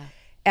downwards. Yeah.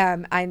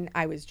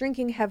 I was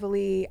drinking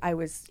heavily. I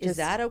was just... Is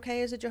that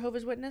okay as a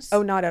Jehovah's Witness?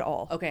 Oh, not at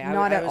all. Okay.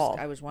 Not at all.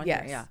 I was wondering,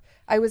 yes. yeah.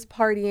 I was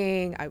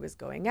partying. I was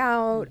going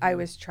out. I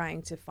was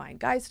trying to find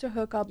guys to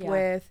hook up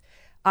with.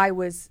 I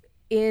was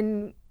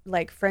in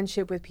like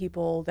friendship with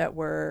people that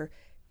were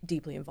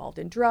deeply involved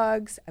in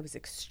drugs. I was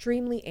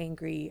extremely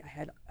angry. I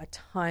had a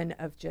ton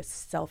of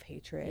just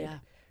self-hatred. Yeah.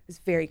 I was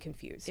very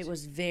confused. It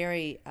was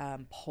very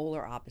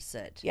polar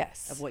opposite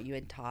of what you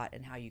had taught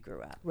and how you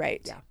grew up.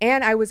 Right. Yeah.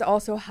 And I was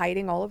also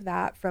hiding all of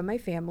that from my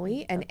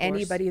family and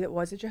anybody that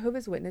was a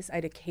Jehovah's Witness.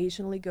 I'd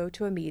occasionally go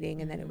to a meeting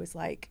and then it was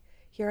like,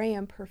 here I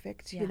am,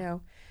 perfect, you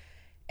know.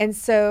 And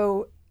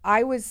so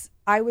I was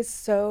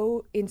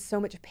so in so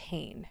much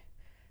pain.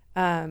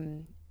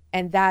 And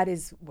that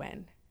is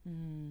when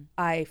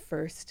I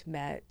first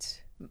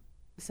met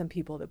some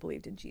people that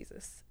believed in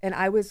Jesus. And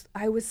I was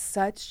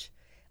such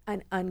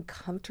an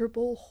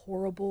uncomfortable,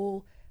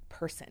 horrible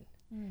person.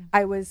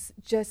 I was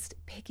just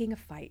picking a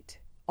fight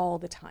all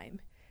the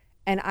time.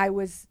 And I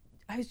was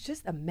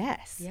just a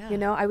mess. Yeah. You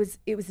know,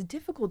 it was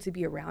difficult to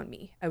be around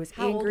me. I was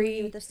How angry. old were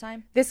you at this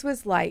time? This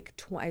was like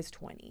I was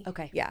 20.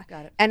 Okay. Yeah.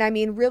 Got it. And I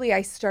mean, really,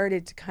 I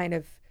started to kind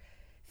of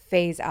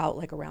phase out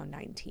like around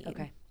 19.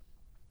 Okay.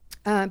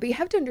 But you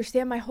have to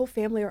understand, my whole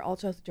family are all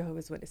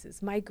Jehovah's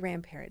Witnesses. My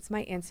grandparents,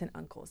 my aunts and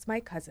uncles, my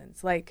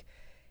cousins. Like,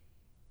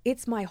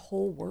 it's my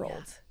whole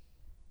world.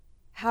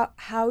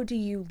 How do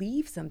you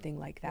leave something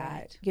like that?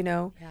 Right. You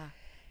know? Yeah.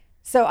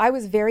 So I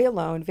was very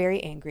alone,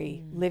 very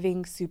angry,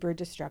 living super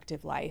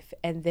destructive life.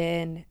 And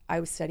then I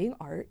was studying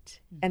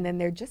art. And then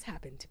there just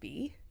happened to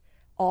be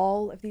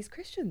all of these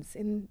Christians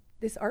in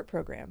this art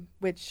program,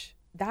 which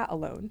that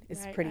alone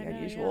is pretty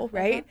unusual,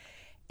 right?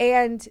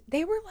 And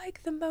they were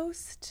like the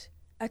most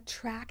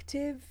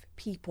attractive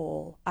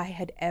people I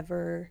had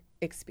ever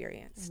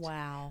experienced.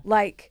 Wow.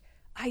 Like,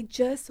 I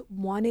just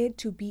wanted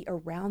to be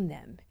around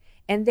them.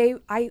 And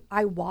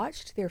I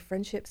watched their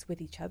friendships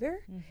with each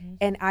other,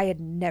 and I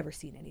had never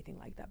seen anything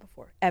like that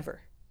before,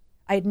 ever.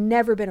 I had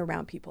never been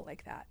around people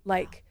like that.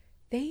 Like,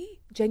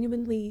 they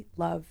genuinely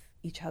love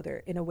each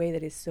other in a way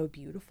that is so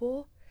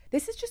beautiful.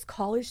 This is just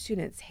college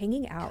students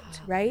hanging out,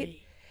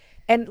 right?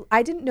 And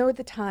I didn't know at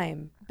the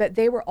time, but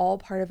they were all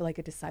part of like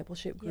a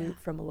discipleship group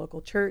from a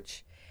local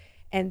church.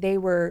 And they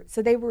were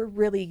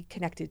really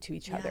connected to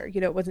each other. You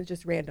know, it wasn't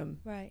just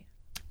random. Right.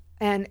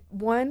 And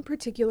one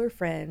particular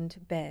friend,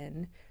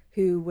 Ben,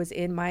 who was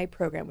in my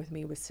program with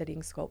me, was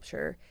studying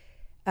sculpture.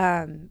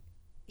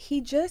 He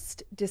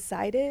just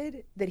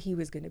decided that he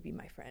was going to be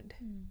my friend.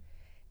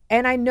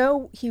 And I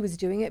know he was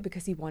doing it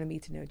because he wanted me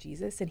to know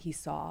Jesus, and he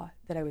saw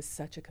that I was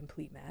such a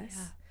complete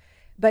mess.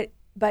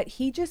 But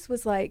he just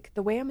was like,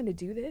 the way I'm going to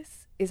do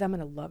this is I'm going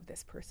to love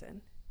this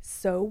person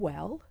so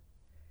well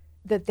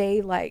that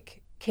they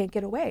like can't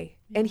get away.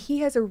 And he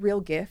has a real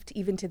gift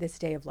even to this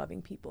day of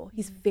loving people.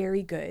 He's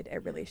very good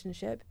at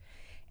relationship,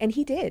 and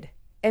he did.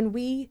 And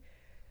we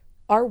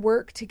our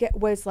work to get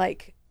was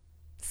like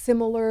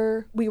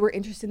similar. We were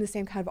interested in the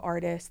same kind of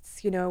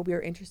artists, we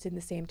were interested in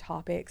the same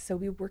topics. So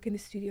we work in the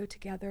studio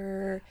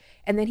together.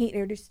 And then he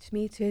introduced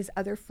me to his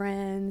other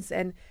friends,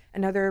 and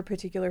another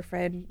particular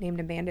friend named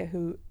Amanda,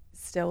 who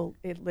still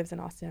lives in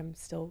Austin. I'm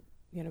still,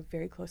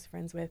 very close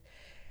friends with.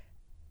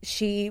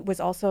 She was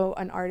also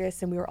an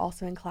artist, and we were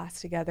also in class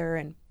together.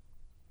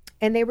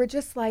 And they were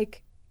just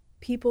like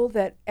people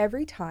that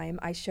every time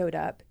I showed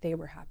up, they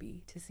were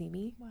happy to see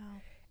me. Wow.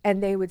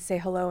 And they would say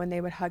hello, and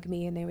they would hug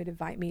me, and they would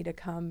invite me to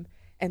come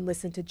and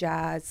listen to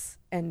jazz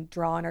and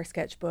draw in our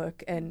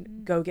sketchbook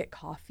and go get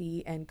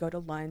coffee and go to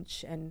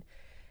lunch and,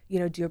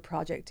 do a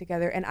project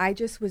together. And I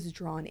just was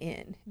drawn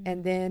in.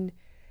 And then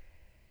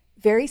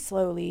very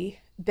slowly,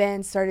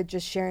 Ben started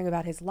just sharing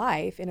about his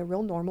life in a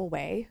real normal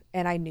way.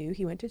 And I knew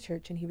he went to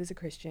church and he was a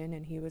Christian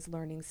and he was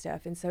learning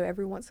stuff. And so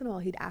every once in a while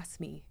he'd ask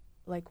me,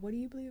 like, what do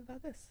you believe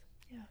about this?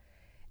 Yeah.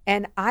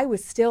 And I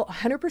was still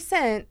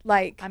 100%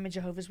 like, I'm a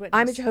Jehovah's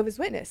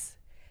Witness.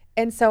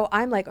 And so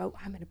I'm like, oh,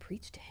 I'm going to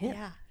preach to him,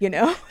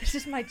 This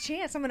is my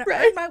chance. I'm going to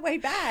earn my way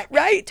back.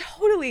 Right,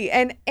 totally.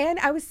 And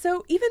I was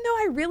so, even though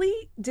I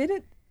really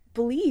didn't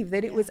believe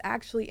that it was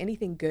actually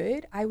anything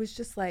good, I was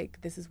just like,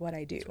 this is what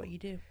I do. That's what you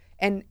do.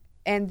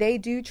 And they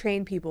do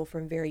train people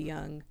from very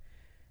young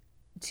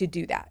to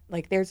do that.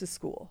 Like there's a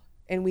school,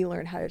 and we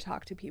learn how to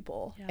talk to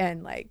people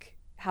and like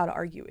how to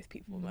argue with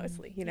people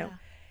mostly, Yeah.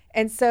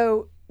 And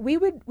so we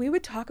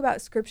would talk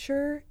about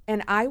scripture,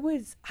 and I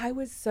was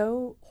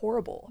so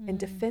horrible and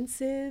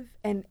defensive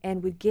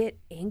and would get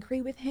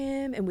angry with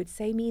him and would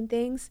say mean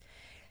things.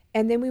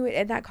 And then we would,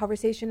 in that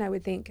conversation, I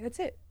would think, that's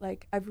it.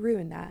 Like, I've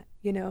ruined that,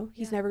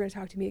 He's never going to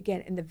talk to me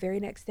again. And the very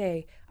next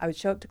day, I would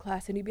show up to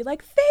class, and he'd be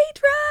like,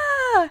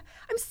 Phaedra,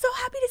 I'm so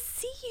happy to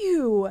see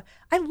you.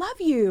 I love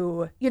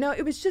you.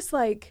 It was just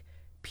like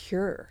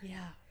pure.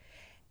 Yeah.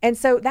 And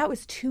so that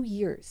was 2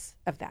 years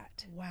of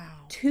that.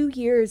 Wow. 2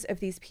 years of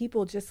these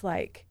people just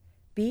like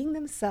being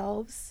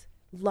themselves,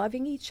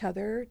 loving each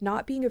other,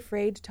 not being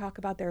afraid to talk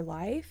about their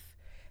life,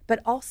 but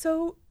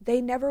also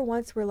they never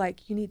once were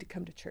like, you need to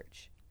come to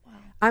church. Wow.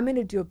 I'm going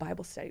to do a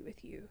Bible study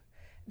with you.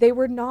 They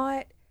were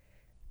not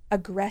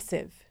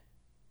aggressive,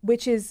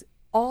 which is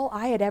all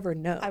I had ever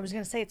known. I was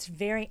going to say it's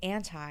very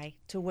anti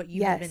to what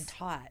you have been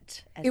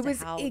taught as it to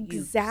was how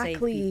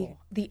exactly you save people.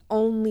 the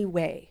only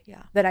way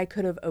Yeah. that I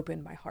could have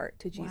opened my heart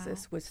to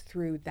Jesus was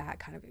through that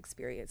kind of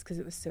experience, because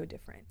it was so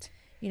different.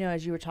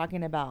 As you were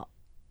talking about,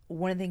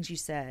 one of the things you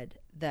said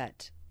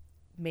that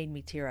made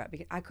me tear up,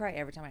 because I cry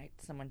every time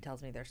someone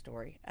tells me their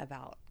story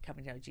about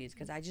coming to know Jesus,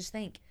 because I just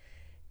think,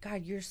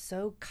 God, you're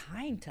so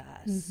kind to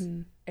us,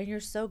 and you're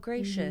so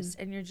gracious,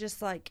 and you're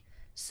just like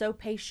so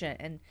patient.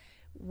 And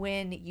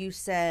when you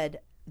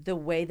said the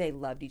way they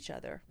loved each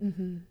other,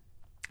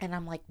 and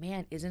I'm like,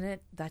 man, isn't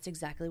it? That's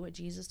exactly what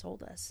Jesus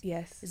told us.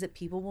 Yes. Is that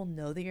people will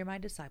know that you're my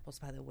disciples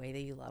by the way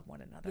that you love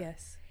one another.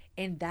 Yes.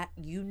 And that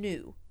you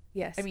knew.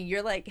 Yes. I mean,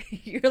 you're like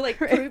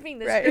proving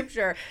the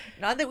scripture.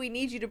 Not that we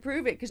need you to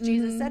prove it, because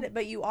Jesus said it,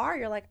 but you are.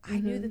 You're like, I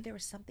knew that there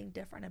was something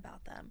different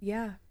about them.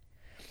 Yeah.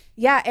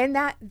 Yeah. And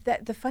that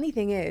the funny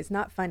thing is,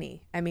 not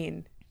funny, I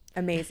mean,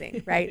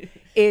 amazing, right?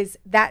 Is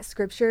that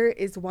scripture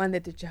is one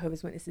that the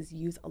Jehovah's Witnesses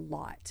use a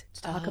lot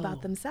to talk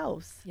about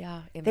themselves.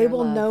 Yeah. They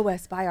will know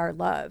us by our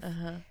love.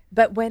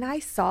 But when I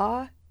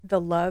saw the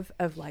love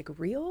of like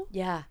real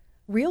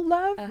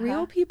love,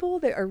 real people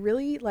that are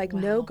really like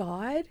know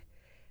God,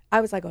 I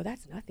was like, oh,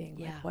 that's nothing.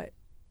 Yeah. Like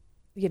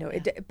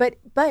what,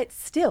 but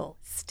still,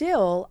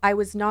 I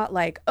was not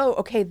like, oh,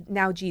 okay,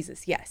 now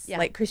Jesus, yes. Yeah.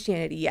 Like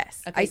Christianity,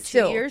 yes. Okay, I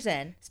still, 2 years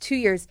in. It's 2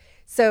 years.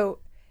 So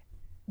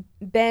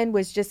Ben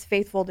was just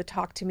faithful to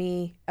talk to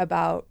me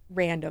about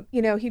random,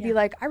 he'd be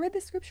like, I read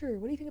this scripture.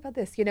 What do you think about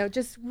this?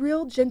 Just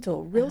real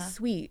gentle, real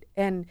sweet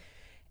and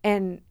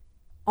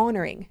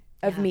honoring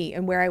of me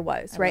and where I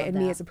was, right? And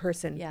me as a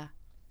person. Yeah.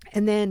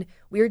 And then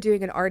we were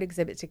doing an art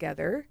exhibit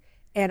together,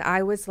 and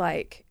I was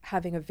like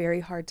having a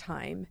very hard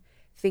time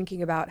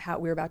thinking about how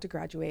we were about to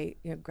graduate.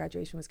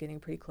 Graduation was getting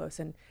pretty close,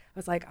 and I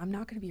was like, I'm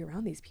not going to be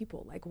around these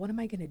people. Like, what am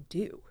I going to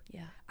do?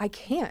 Yeah. I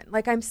can't.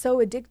 Like, I'm so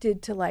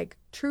addicted to like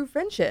true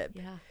friendship.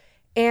 Yeah.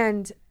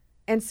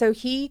 And so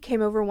he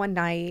came over one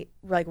night,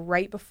 like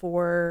right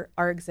before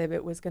our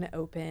exhibit was going to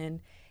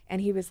open,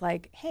 and he was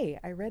like, hey,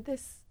 I read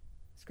this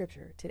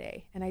scripture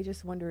today, and I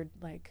just wondered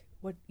like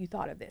what you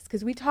thought of this,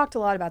 because we talked a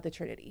lot about the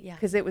Trinity. Yeah.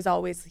 Because he was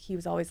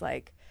always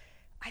like,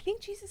 I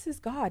think Jesus is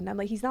God, and I'm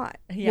like, he's not.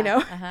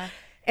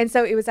 And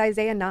so it was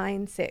Isaiah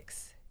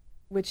 9:6,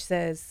 which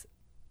says,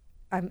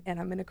 I'm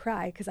going to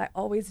cry because I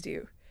always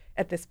do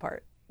at this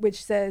part,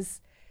 which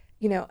says,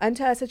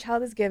 unto us a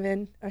child is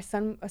given, a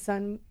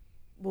son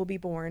will be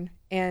born,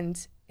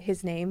 and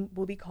his name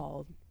will be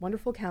called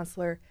Wonderful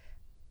Counselor,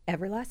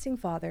 Everlasting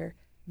Father,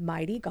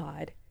 Mighty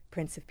God,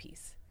 Prince of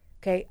Peace.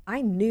 Okay,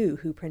 I knew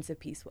who Prince of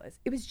Peace was.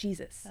 It was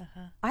Jesus.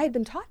 I had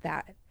been taught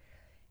that.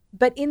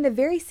 But in the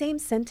very same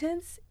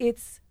sentence,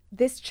 it's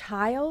this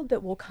child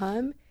that will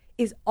come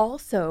is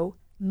also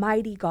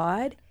mighty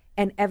God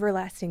and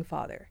everlasting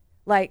Father.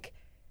 Like,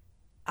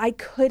 I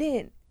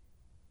couldn't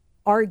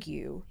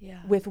argue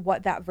with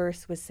what that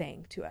verse was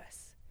saying to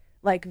us.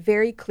 Like,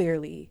 very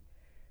clearly,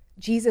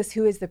 Jesus,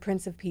 who is the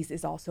Prince of Peace,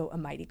 is also a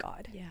mighty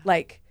God. Yeah.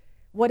 Like,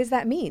 what does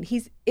that mean?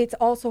 It's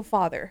also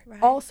Father,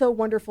 also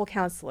Wonderful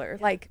Counselor.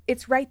 Yeah. Like,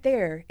 it's right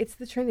there. It's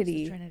the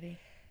Trinity.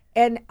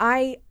 And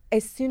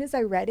as soon as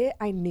I read it,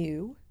 I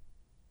knew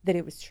that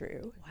it was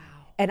true.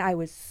 Wow. And I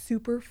was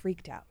super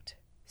freaked out.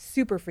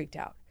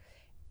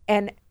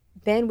 And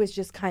Ben was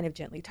just kind of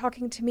gently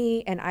talking to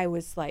me, and I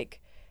was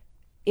like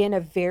in a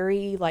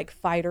very like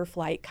fight or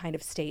flight kind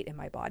of state in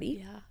my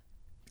body. Yeah.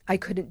 I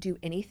couldn't do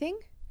anything.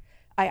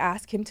 I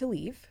asked him to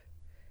leave.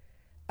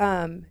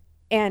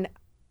 And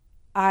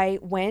I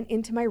went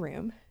into my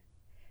room.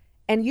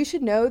 And you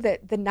should know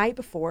that the night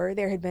before,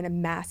 there had been a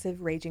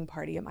massive raging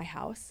party at my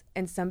house,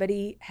 and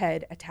somebody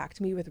had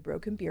attacked me with a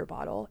broken beer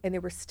bottle, and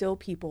there were still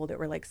people that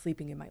were like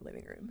sleeping in my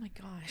living room. Oh my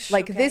gosh.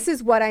 Like, this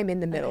is what I'm in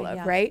the middle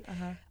of, right?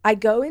 Uh-huh. I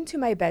go into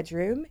my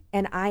bedroom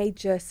and I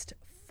just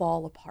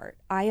fall apart.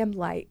 I am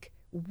like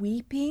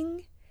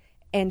weeping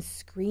and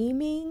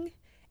screaming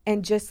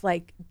and just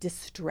like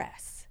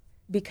distress,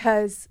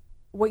 because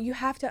what you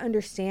have to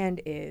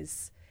understand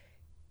is,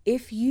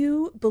 if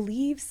you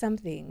believe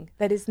something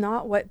that is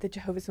not what the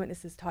Jehovah's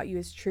Witnesses taught you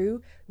is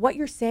true, what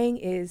you're saying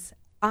is,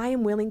 I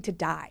am willing to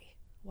die.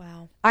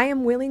 Wow. I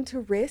am willing to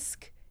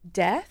risk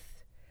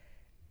death.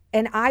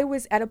 And I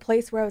was at a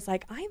place where I was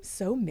like, I am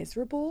so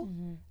miserable.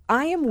 Mm-hmm.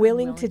 I am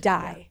willing to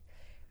die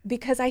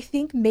because I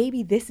think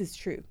maybe this is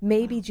true.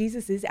 Maybe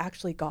Jesus is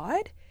actually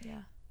God.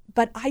 Yeah.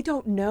 But I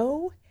don't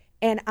know.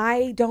 And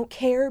I don't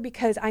care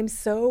because I'm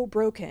so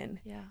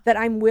broken that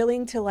I'm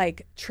willing to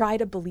like try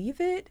to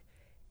believe it.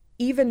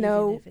 Even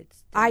though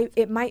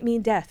it might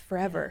mean death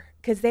forever,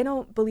 because they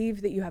don't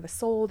believe that you have a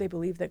soul. They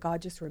believe that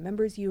God just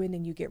remembers you and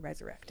then you get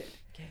resurrected.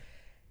 Okay.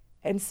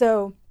 And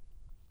so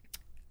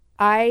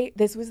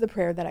this was the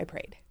prayer that I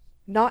prayed,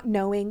 not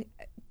knowing.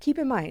 Keep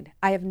in mind,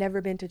 I have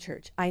never been to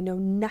church. I know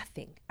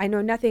nothing. I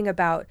know nothing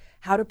about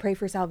how to pray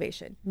for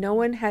salvation. No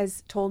one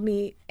has told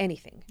me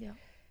anything. Yeah.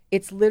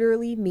 It's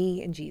literally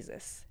me and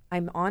Jesus.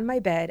 I'm on my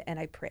bed and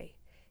I pray,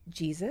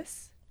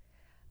 Jesus,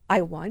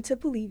 I want to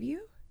believe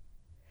you.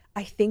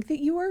 I think that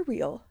you are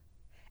real,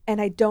 and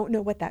I don't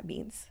know what that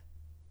means.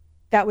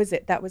 That was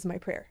it. That was my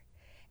prayer.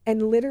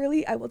 And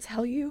literally, I will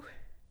tell you,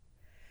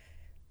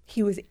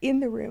 he was in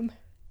the room,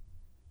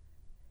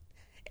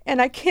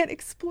 and I can't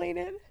explain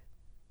it.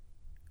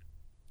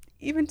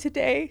 Even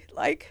today,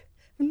 like,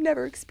 I've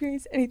never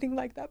experienced anything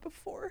like that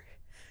before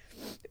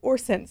or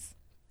since.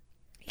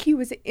 He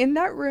was in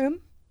that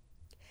room,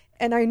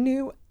 and I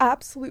knew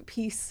absolute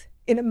peace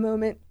in a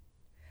moment.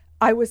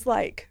 I was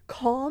like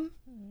calm.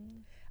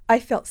 I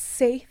felt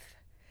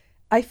safe.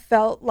 I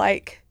felt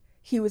like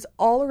he was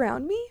all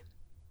around me,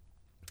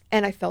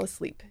 and I fell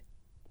asleep.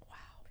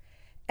 Wow.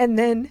 And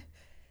then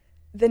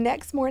the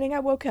next morning I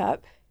woke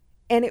up,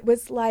 and it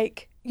was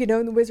like, you know,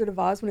 in The Wizard of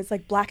Oz when it's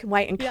like black and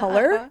white in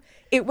color,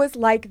 it was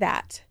like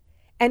that.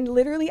 And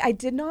literally I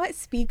did not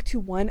speak to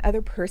one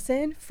other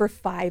person for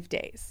 5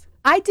 days.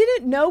 I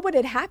didn't know what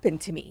had happened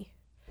to me.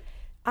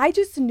 I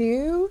just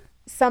knew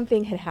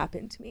something had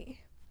happened to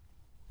me.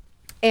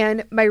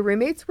 And my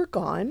roommates were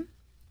gone.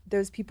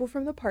 Those people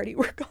from the party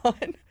were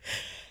gone.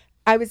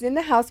 I was in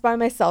the house by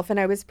myself, and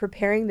I was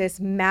preparing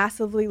this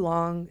massively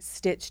long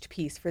stitched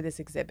piece for this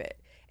exhibit.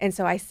 And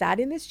so I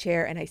sat in this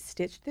chair and I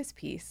stitched this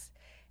piece.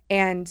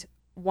 And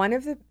one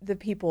of the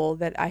people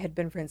that I had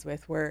been friends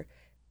with was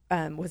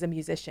a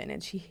musician,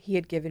 and he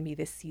had given me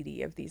this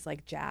CD of these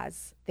like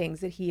jazz things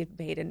that he had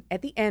made. And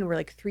at the end were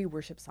like 3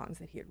 worship songs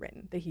that he had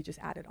written that he just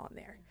added on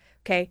there.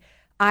 Okay.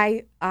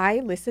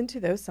 I listened to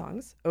those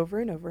songs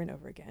over and over and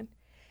over again.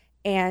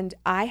 And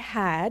I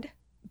had,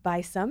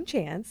 by some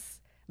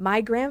chance,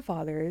 my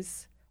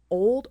grandfather's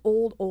old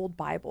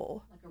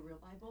Bible. Like a real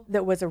Bible?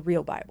 That was a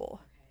real Bible.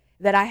 Okay.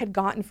 That I had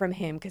gotten from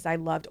him because I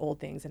loved old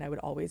things, and I would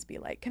always be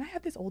like, can I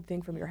have this old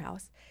thing from your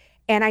house?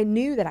 And I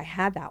knew that I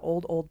had that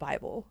old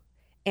Bible.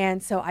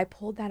 And so I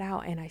pulled that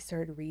out and I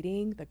started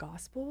reading the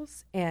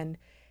Gospels and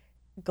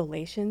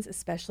Galatians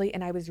especially,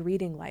 and I was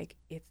reading like,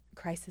 it's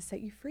Christ has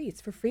set you free.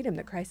 It's for freedom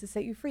that Christ has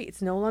set you free.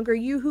 It's no longer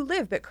you who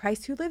live, but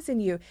Christ who lives in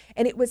you.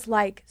 And it was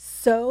like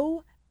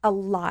so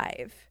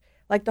alive.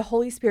 Like the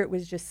Holy Spirit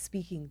was just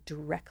speaking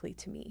directly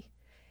to me.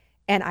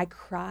 And I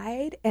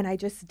cried, and I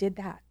just did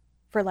that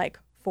for like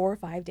 4 or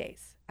 5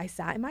 days. I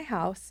sat in my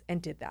house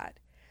and did that.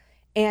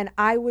 And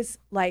I was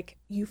like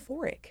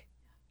euphoric.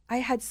 I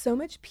had so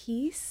much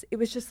peace. It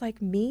was just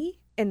like me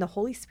and the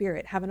Holy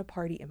Spirit having a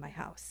party in my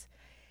house.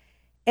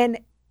 And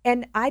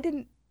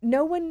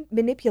no one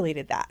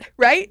manipulated that,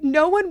 right?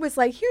 No one was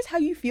like, here's how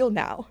you feel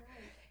now. Right.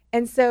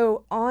 And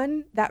so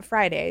on that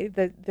Friday,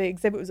 the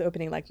exhibit was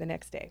opening like the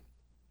next day.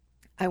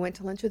 I went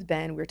to lunch with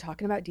Ben. We were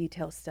talking about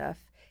detail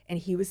stuff, and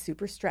he was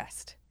super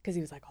stressed because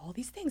he was like, all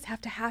these things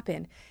have to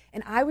happen.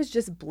 And I was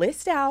just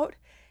blissed out.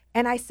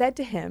 And I said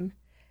to him,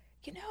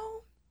 you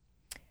know,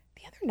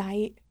 the other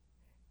night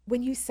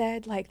when you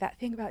said like that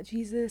thing about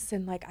Jesus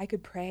and like I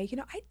could pray, you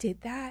know, I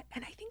did that.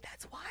 And I think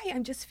that's why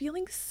I'm just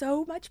feeling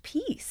so much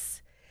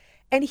peace.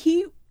 And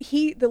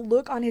the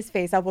look on his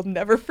face, I will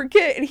never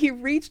forget. And he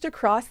reached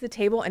across the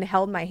table and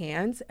held my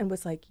hands and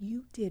was like,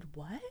 "You did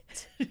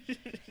what?"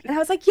 And I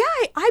was like, "Yeah,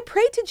 I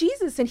prayed to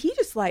Jesus and he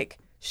just like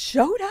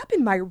showed up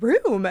in my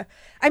room."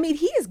 I mean,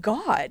 he is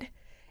God.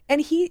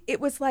 And it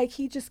was like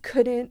he just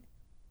couldn't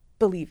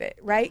believe it,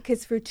 right?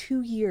 Because for 2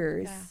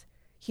 years,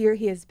 here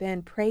he has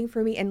been praying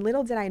for me. And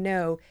little did I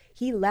know,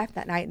 he left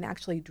that night and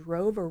actually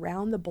drove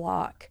around the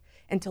block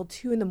until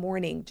 2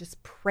 a.m.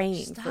 just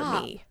praying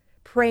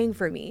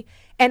for me.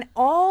 And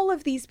all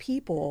of these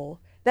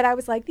people that I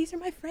was like, these are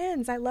my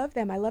friends. I love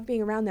them. I love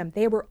being around them.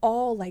 They were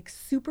all like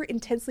super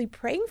intensely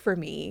praying for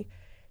me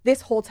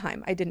this whole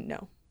time. I didn't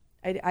know.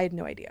 I had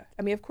no idea.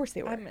 I mean, of course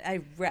they were.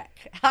 I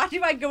wreck. How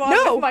do I go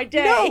on with my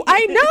day? No,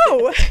 I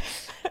know.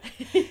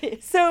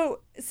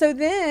 So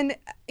then,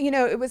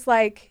 it was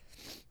like,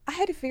 I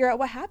had to figure out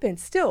what happened.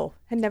 Still,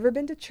 had never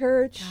been to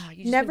church.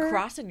 You just been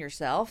crossing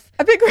yourself.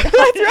 A big that's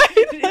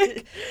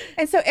right.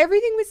 And so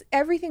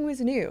everything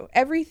was new.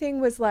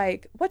 Everything was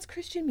like, what's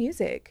Christian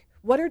music?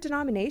 What are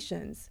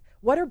denominations?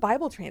 What are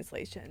Bible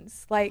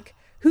translations? Like,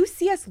 who's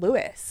C.S.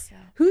 Lewis? Yeah.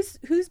 Who's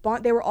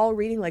they were all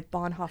reading like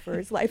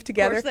Bonhoeffer's Life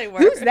Together. Of course they were.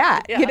 Who's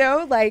that?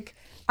 Yeah. Like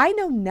I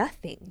know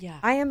nothing. Yeah.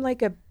 I am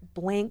like a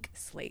blank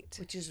slate.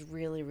 Which is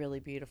really, really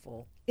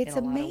beautiful. It's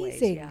in a amazing. lot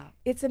of ways. Yeah.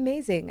 It's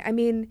amazing. I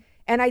mean,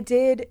 and I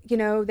did,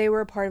 they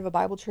were a part of a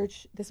Bible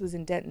church. This was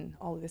in Denton.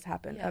 All of this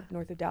happened up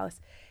north of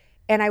Dallas.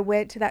 And I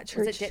went to that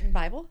church. Was it Denton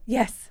Bible?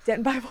 Yes,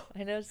 Denton Bible.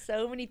 I know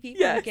so many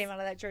people who came out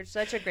of that church.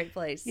 Such a great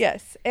place.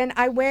 Yes. And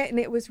I went, and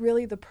it was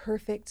really the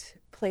perfect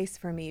place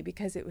for me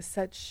because it was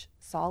such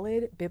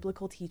solid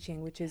biblical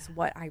teaching, which is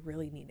what I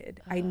really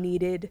needed. I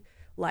needed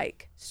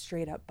like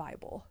straight up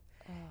Bible.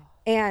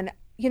 And,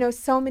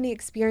 so many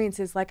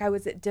experiences. Like I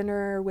was at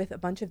dinner with a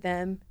bunch of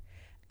them.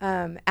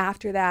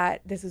 After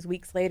that, this is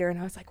weeks later, and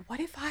I was like, what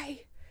if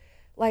I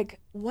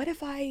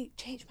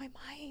change my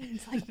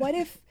mind? Like,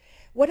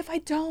 what if I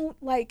don't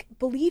like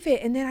believe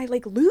it and then I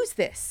like lose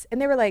this?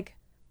 And they were like,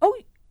 oh,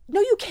 no,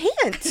 you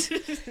can't.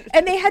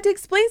 And they had to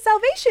explain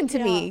salvation to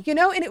me,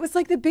 and it was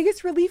like the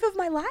biggest relief of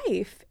my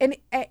life. And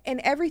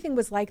everything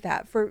was like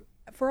that for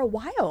a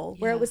while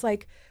where it was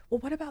like, well,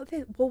 what about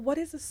this? Well, what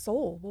is a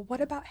soul? Well,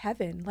 what about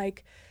heaven?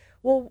 Like,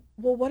 well,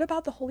 what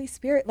about the Holy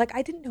Spirit? Like,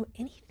 I didn't know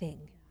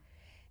anything.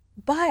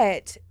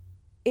 But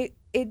it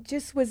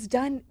just was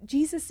done.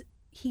 Jesus,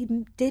 he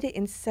did it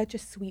in such a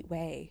sweet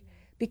way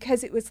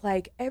because it was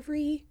like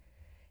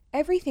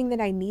everything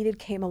that I needed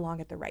came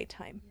along at the right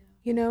time,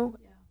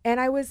 And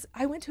I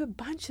went to a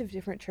bunch of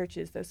different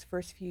churches those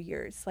first few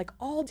years, like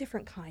all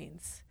different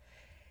kinds.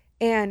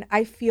 And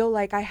I feel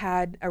like I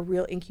had a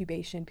real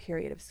incubation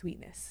period of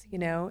sweetness,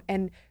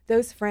 And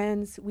those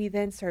friends, we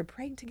then started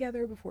praying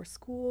together before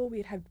school.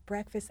 We'd have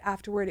breakfast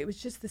afterward. It was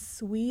just the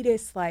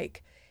sweetest,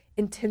 like,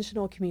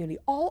 intentional community,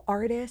 all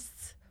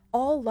artists,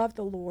 all love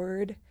the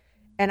Lord,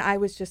 and I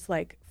was just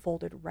like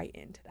folded right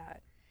into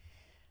that.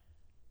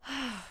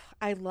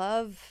 I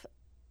love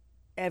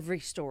every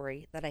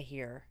story that I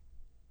hear,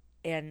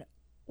 and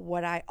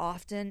what I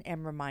often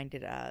am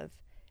reminded of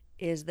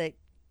is that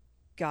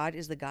God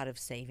is the God of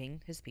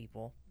saving his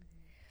people.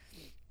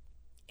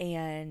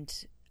 And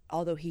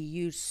although he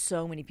used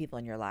so many people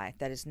in your life,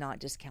 that is not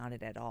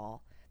discounted at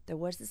all. There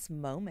was this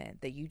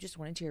moment that you just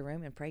went into your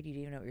room and prayed. You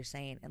didn't even know what you're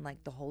saying. And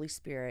like the Holy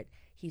Spirit,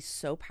 he's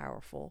so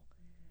powerful.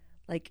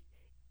 Like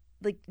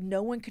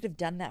no one could have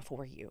done that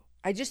for you.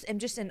 I just am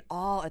just in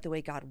awe at the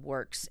way God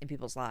works in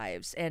people's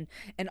lives. And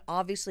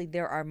obviously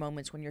there are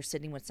moments when you're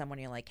sitting with someone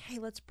and you're like, hey,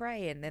 let's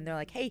pray. And then they're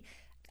like, hey,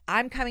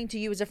 I'm coming to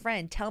you as a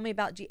friend. Tell me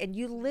about you. And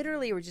you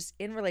literally were just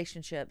in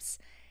relationships.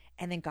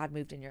 And then God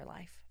moved in your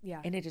life.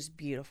 Yeah. And it is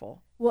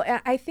beautiful. Well,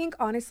 I think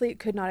honestly it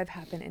could not have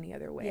happened any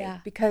other way. Yeah.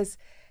 Because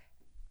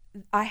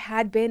I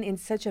had been in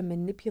such a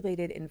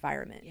manipulated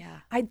environment. Yeah.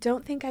 I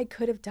don't think I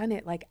could have done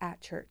it like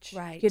at church.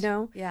 Right.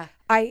 Yeah.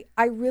 I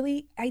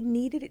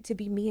needed it to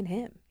be me and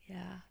him.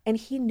 Yeah. And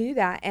he knew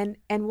that.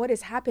 And what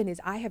has happened is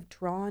I have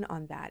drawn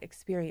on that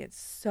experience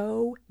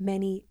so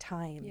many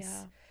times.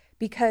 Yeah.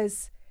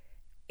 Because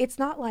it's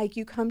not like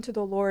you come to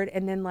the Lord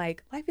and then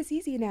like life is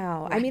easy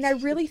now. Right. I mean, I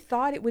really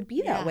thought it would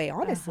be that way,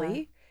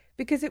 honestly,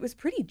 because it was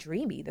pretty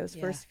dreamy those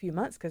first few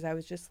months because I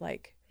was just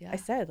like, I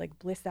said, like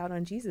blissed out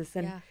on Jesus.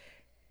 And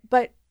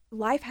but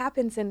life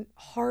happens and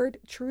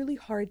truly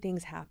hard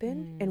things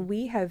happen. And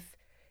we have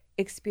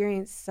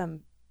experienced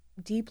some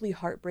deeply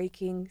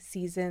heartbreaking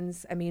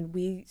seasons. I mean,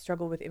 we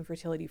struggled with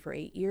infertility for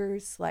 8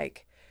 years.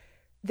 Like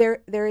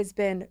there has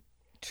been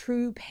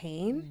true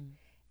pain.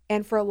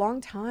 And for a long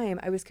time,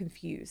 I was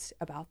confused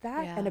about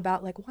that and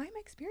about like, why am I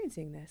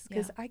experiencing this?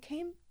 Because I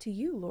came to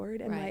you, Lord,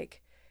 and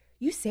like,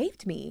 you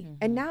saved me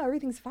and now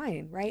everything's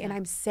fine, right? And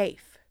I'm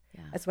safe.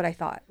 That's what I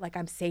thought. Like,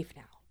 I'm safe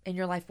now. And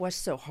your life was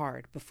so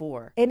hard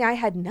before. And I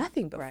had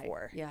nothing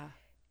before. Right. Yeah.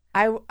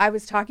 I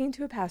was talking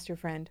to a pastor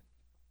friend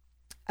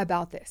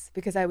about this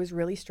because I was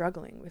really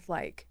struggling with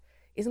like,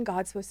 isn't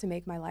God supposed to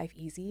make my life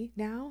easy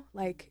now?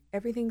 Like,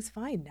 everything's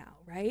fine now,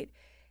 right?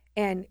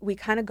 And we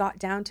kind of got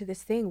down to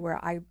this thing where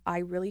I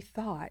really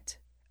thought,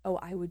 oh,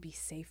 I would be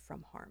safe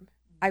from harm.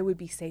 I would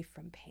be safe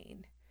from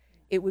pain.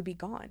 It would be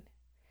gone.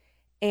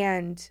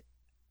 And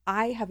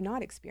I have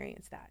not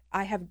experienced that.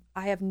 I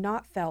have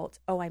not felt,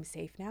 oh, I'm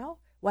safe now.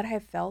 What I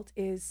have felt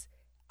is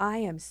I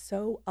am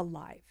so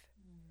alive.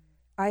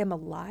 I am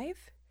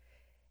alive,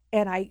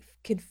 and I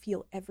can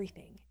feel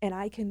everything, and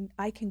I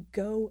can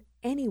go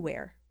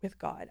anywhere with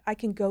God. I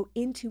can go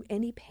into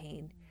any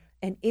pain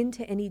and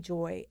into any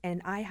joy,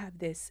 and I have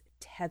this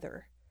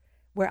tether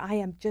where I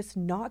am just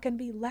not going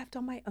to be left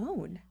on my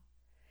own.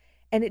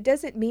 And it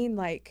doesn't mean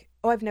like,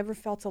 oh, I've never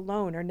felt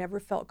alone or never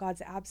felt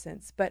God's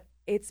absence, but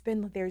it's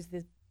been, there's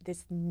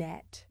this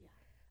net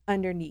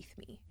underneath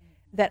me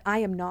that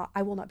I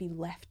will not be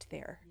left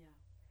there.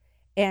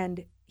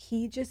 And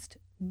he just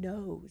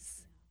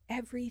knows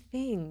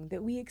everything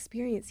that we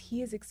experience. He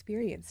has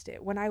experienced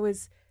it. When I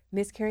was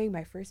miscarrying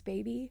my first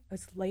baby, I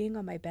was laying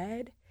on my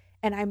bed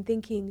and I'm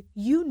thinking,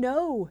 you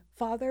know,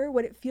 Father,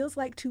 what it feels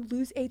like to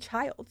lose a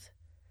child.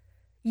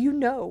 You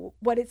know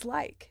what it's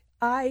like.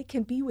 I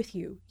can be with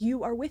you.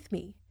 You are with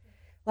me.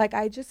 Like,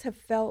 I just have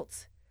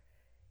felt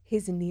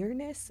his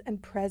nearness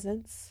and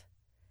presence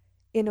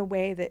in a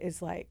way that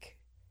is like,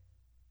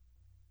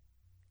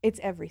 it's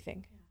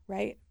everything,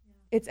 right?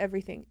 It's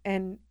everything.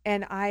 And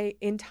I,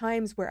 in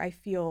times where I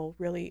feel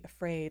really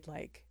afraid,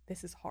 like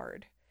this is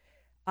hard,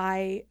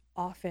 I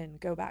often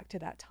go back to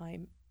that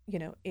time, you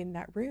know, in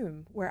that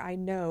room where I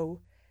know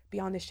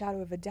beyond the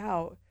shadow of a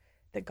doubt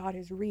that God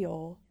is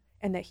real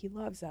and that he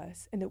loves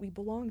us and that we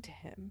belong to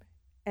him.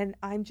 And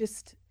I'm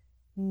just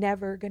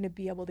never going to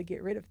be able to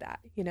get rid of that,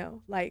 you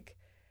know? Like,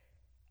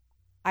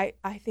 I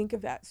think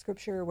of that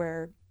scripture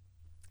where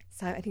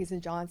I think it's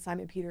in John,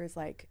 Simon Peter is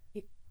like,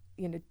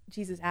 you know,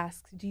 Jesus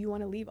asks, do you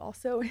want to leave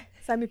also?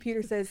 Simon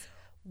Peter says,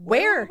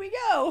 where we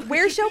go?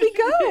 Where shall we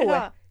go?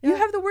 Yeah. You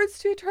have the words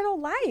to eternal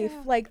life.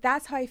 Yeah. Like,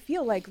 that's how I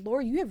feel. Like,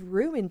 Lord, you have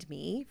ruined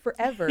me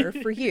forever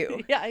for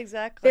you. Yeah,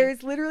 exactly.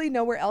 There's literally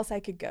nowhere else I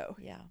could go.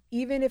 Yeah.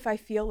 Even if I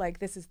feel like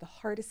this is the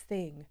hardest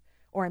thing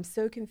or I'm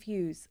so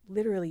confused,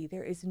 literally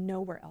there is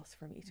nowhere else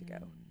for me to go.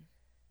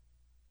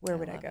 Where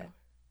would I go?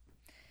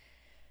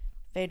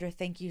 Phaedra,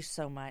 thank you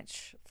so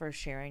much for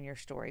sharing your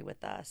story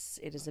with us.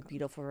 It is a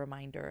beautiful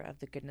reminder of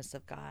the goodness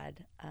of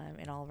God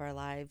in all of our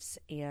lives,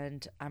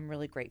 and I'm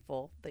really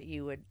grateful that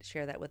you would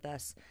share that with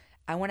us.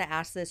 I want to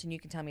ask this, and you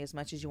can tell me as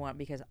much as you want,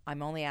 because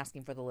I'm only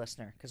asking for the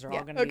listener, because they're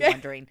all going to be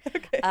wondering.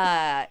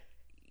 Okay.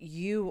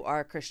 You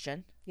are a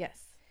Christian.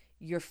 Yes.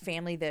 Your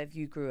family that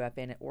you grew up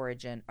in at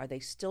origin, are they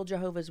still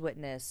Jehovah's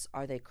Witness?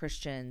 Are they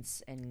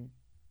Christians? And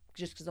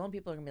just because the only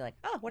people are going to be like,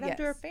 oh, what happened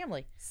to our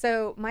family?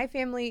 So my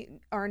family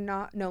are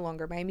no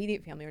longer, my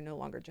immediate family are no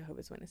longer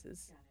Jehovah's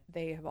Witnesses.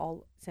 They have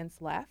all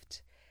since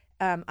left.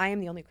 I am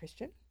the only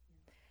Christian.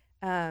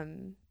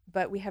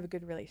 But we have a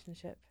good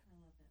relationship. I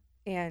love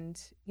it. And,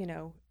 you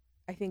know,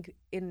 I think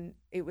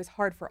it was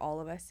hard for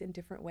all of us in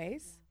different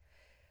ways.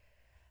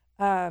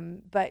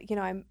 But, you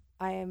know,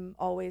 I am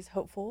always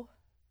hopeful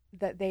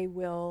that they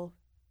will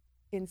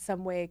in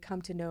some way come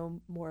to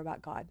know more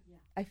about God.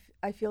 Yeah.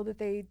 I feel that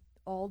they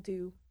all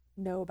do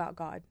know about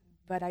God,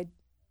 but I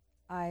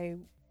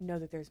know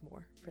that there's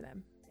more for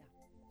them.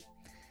 Yeah.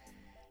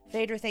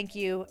 Phaedra, thank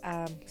you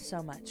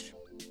so much.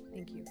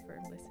 Thank you for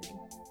listening.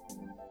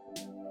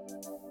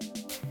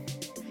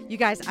 You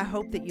guys, I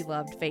hope that you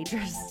loved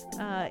Phaedra's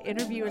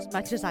interview as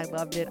much as I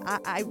loved it.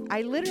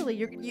 I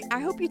literally, I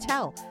hope you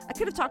tell. I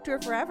could have talked to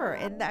her forever,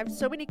 and I have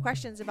so many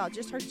questions about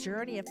just her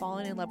journey of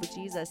falling in love with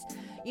Jesus.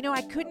 You know,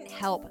 I couldn't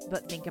help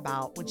but think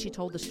about when she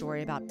told the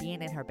story about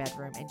being in her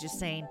bedroom and just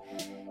saying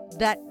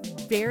that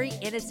very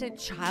innocent,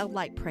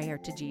 childlike prayer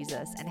to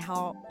Jesus and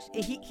how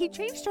he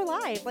changed her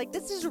life. Like,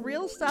 this is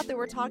real stuff that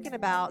we're talking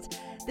about.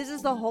 This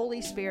is the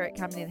Holy Spirit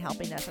coming and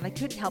helping us. And I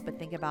couldn't help but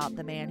think about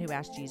the man who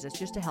asked Jesus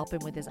just to help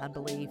him with his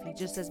unbelief. He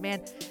just says,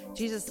 man,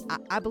 Jesus,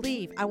 I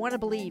believe. I want to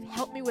believe.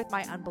 Help me with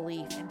my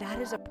unbelief. And that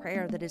is a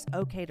prayer that is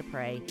okay to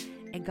pray.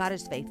 And God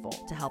is faithful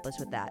to help us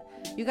with that.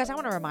 You guys, I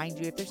want to remind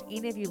you, if there's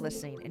any of you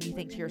listening and you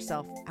think to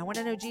yourself, I want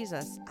to know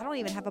Jesus. I don't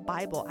even have a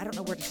Bible. I don't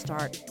know where to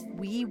start.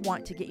 We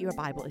want to get you a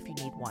Bible if you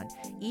need one.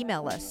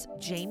 Email us,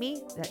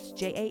 Jamie, that's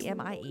Jamie,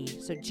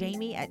 so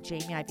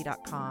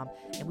jamie@jamieivy.com,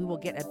 and we will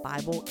get a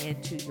Bible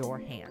into your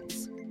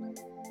hands.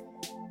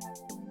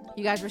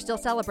 You guys, we're still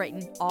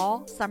celebrating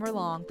all summer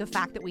long the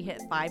fact that we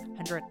hit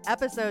 500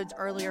 episodes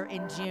earlier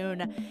in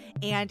June.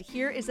 And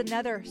here is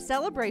another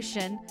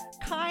celebration,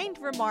 kind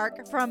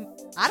remark from,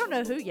 I don't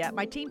know who yet.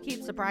 My team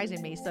keeps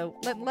surprising me, so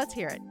let's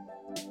hear it.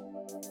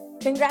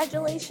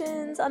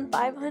 Congratulations on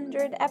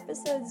 500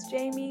 episodes,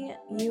 Jamie.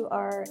 You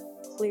are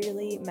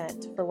clearly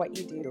meant for what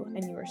you do,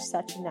 and you are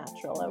such a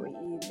natural at what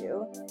you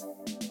do.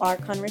 Our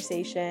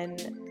conversation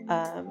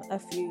a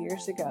few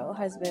years ago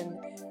has been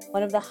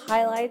one of the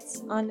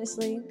highlights,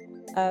 honestly,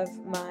 of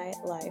my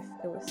life.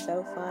 It was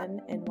so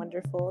fun and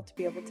wonderful to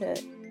be able to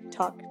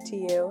talk to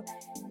you,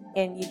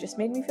 and you just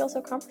made me feel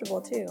so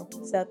comfortable too.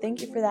 So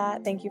thank you for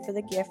that. Thank you for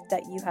the gift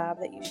that you have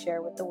that you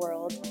share with the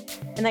world,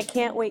 and I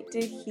can't wait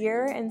to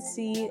hear and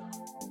see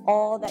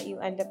all that you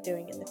end up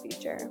doing in the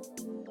future.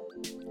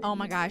 Oh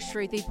my gosh,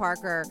 Shruti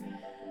Parker,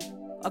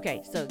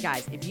 Okay, so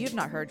guys, if you've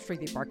not heard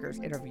Shruti Barker's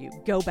interview,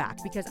 go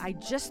back, because I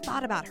just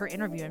thought about her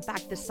interview. In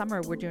fact, this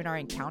summer we're doing our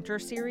Encounter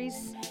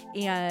series,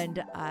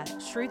 and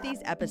Shruti's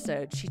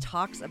episode, she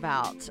talks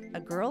about a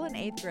girl in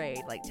 8th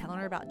grade, like telling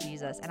her about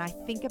Jesus, and I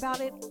think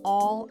about it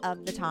all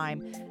of the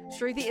time.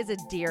 Shruti is a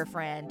dear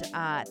friend.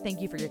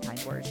 Thank you for your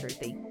kind words,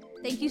 Shruti.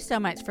 Thank you so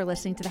much for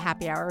listening to the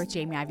Happy Hour with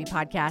Jamie Ivey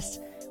podcast.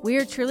 We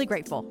are truly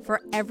grateful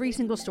for every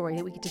single story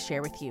that we get to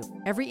share with you,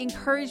 every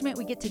encouragement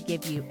we get to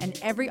give you, and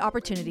every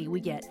opportunity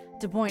we get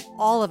to point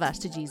all of us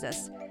to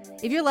Jesus.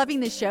 If you're loving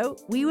this show,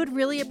 we would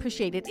really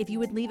appreciate it if you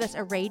would leave us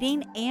a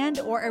rating and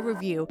or a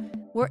review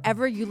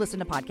wherever you listen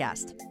to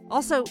podcasts.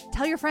 Also,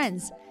 tell your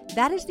friends.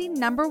 That is the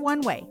number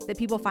one way that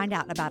people find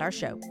out about our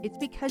show. It's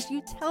because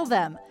you tell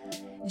them.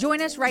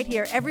 Join us right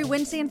here every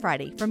Wednesday and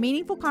Friday for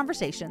meaningful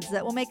conversations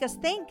that will make us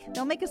think,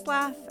 they'll make us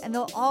laugh, and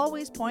they'll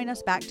always point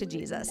us back to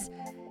Jesus.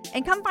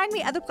 And come find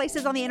me other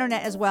places on the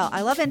internet as well.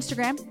 I love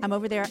Instagram. I'm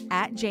over there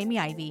at Jamie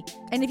Ivey.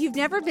 And if you've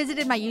never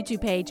visited my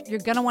YouTube page,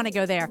 you're going to want to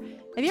go there.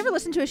 Have you ever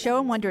listened to a show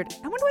and wondered,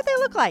 I wonder what they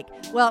look like?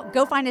 Well,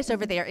 go find us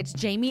over there. It's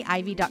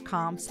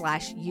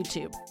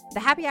jamieivey.com/YouTube. The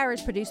Happy Hour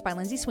is produced by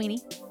Lindsay Sweeney.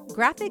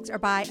 Graphics are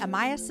by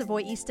Amaya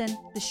Savoy Easton.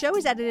 The show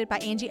is edited by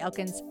Angie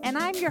Elkins. And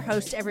I'm your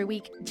host every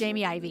week,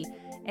 Jamie Ivey.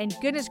 And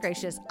goodness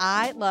gracious,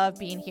 I love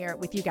being here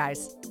with you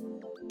guys.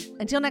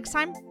 Until next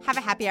time, have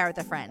a happy hour with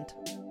a friend.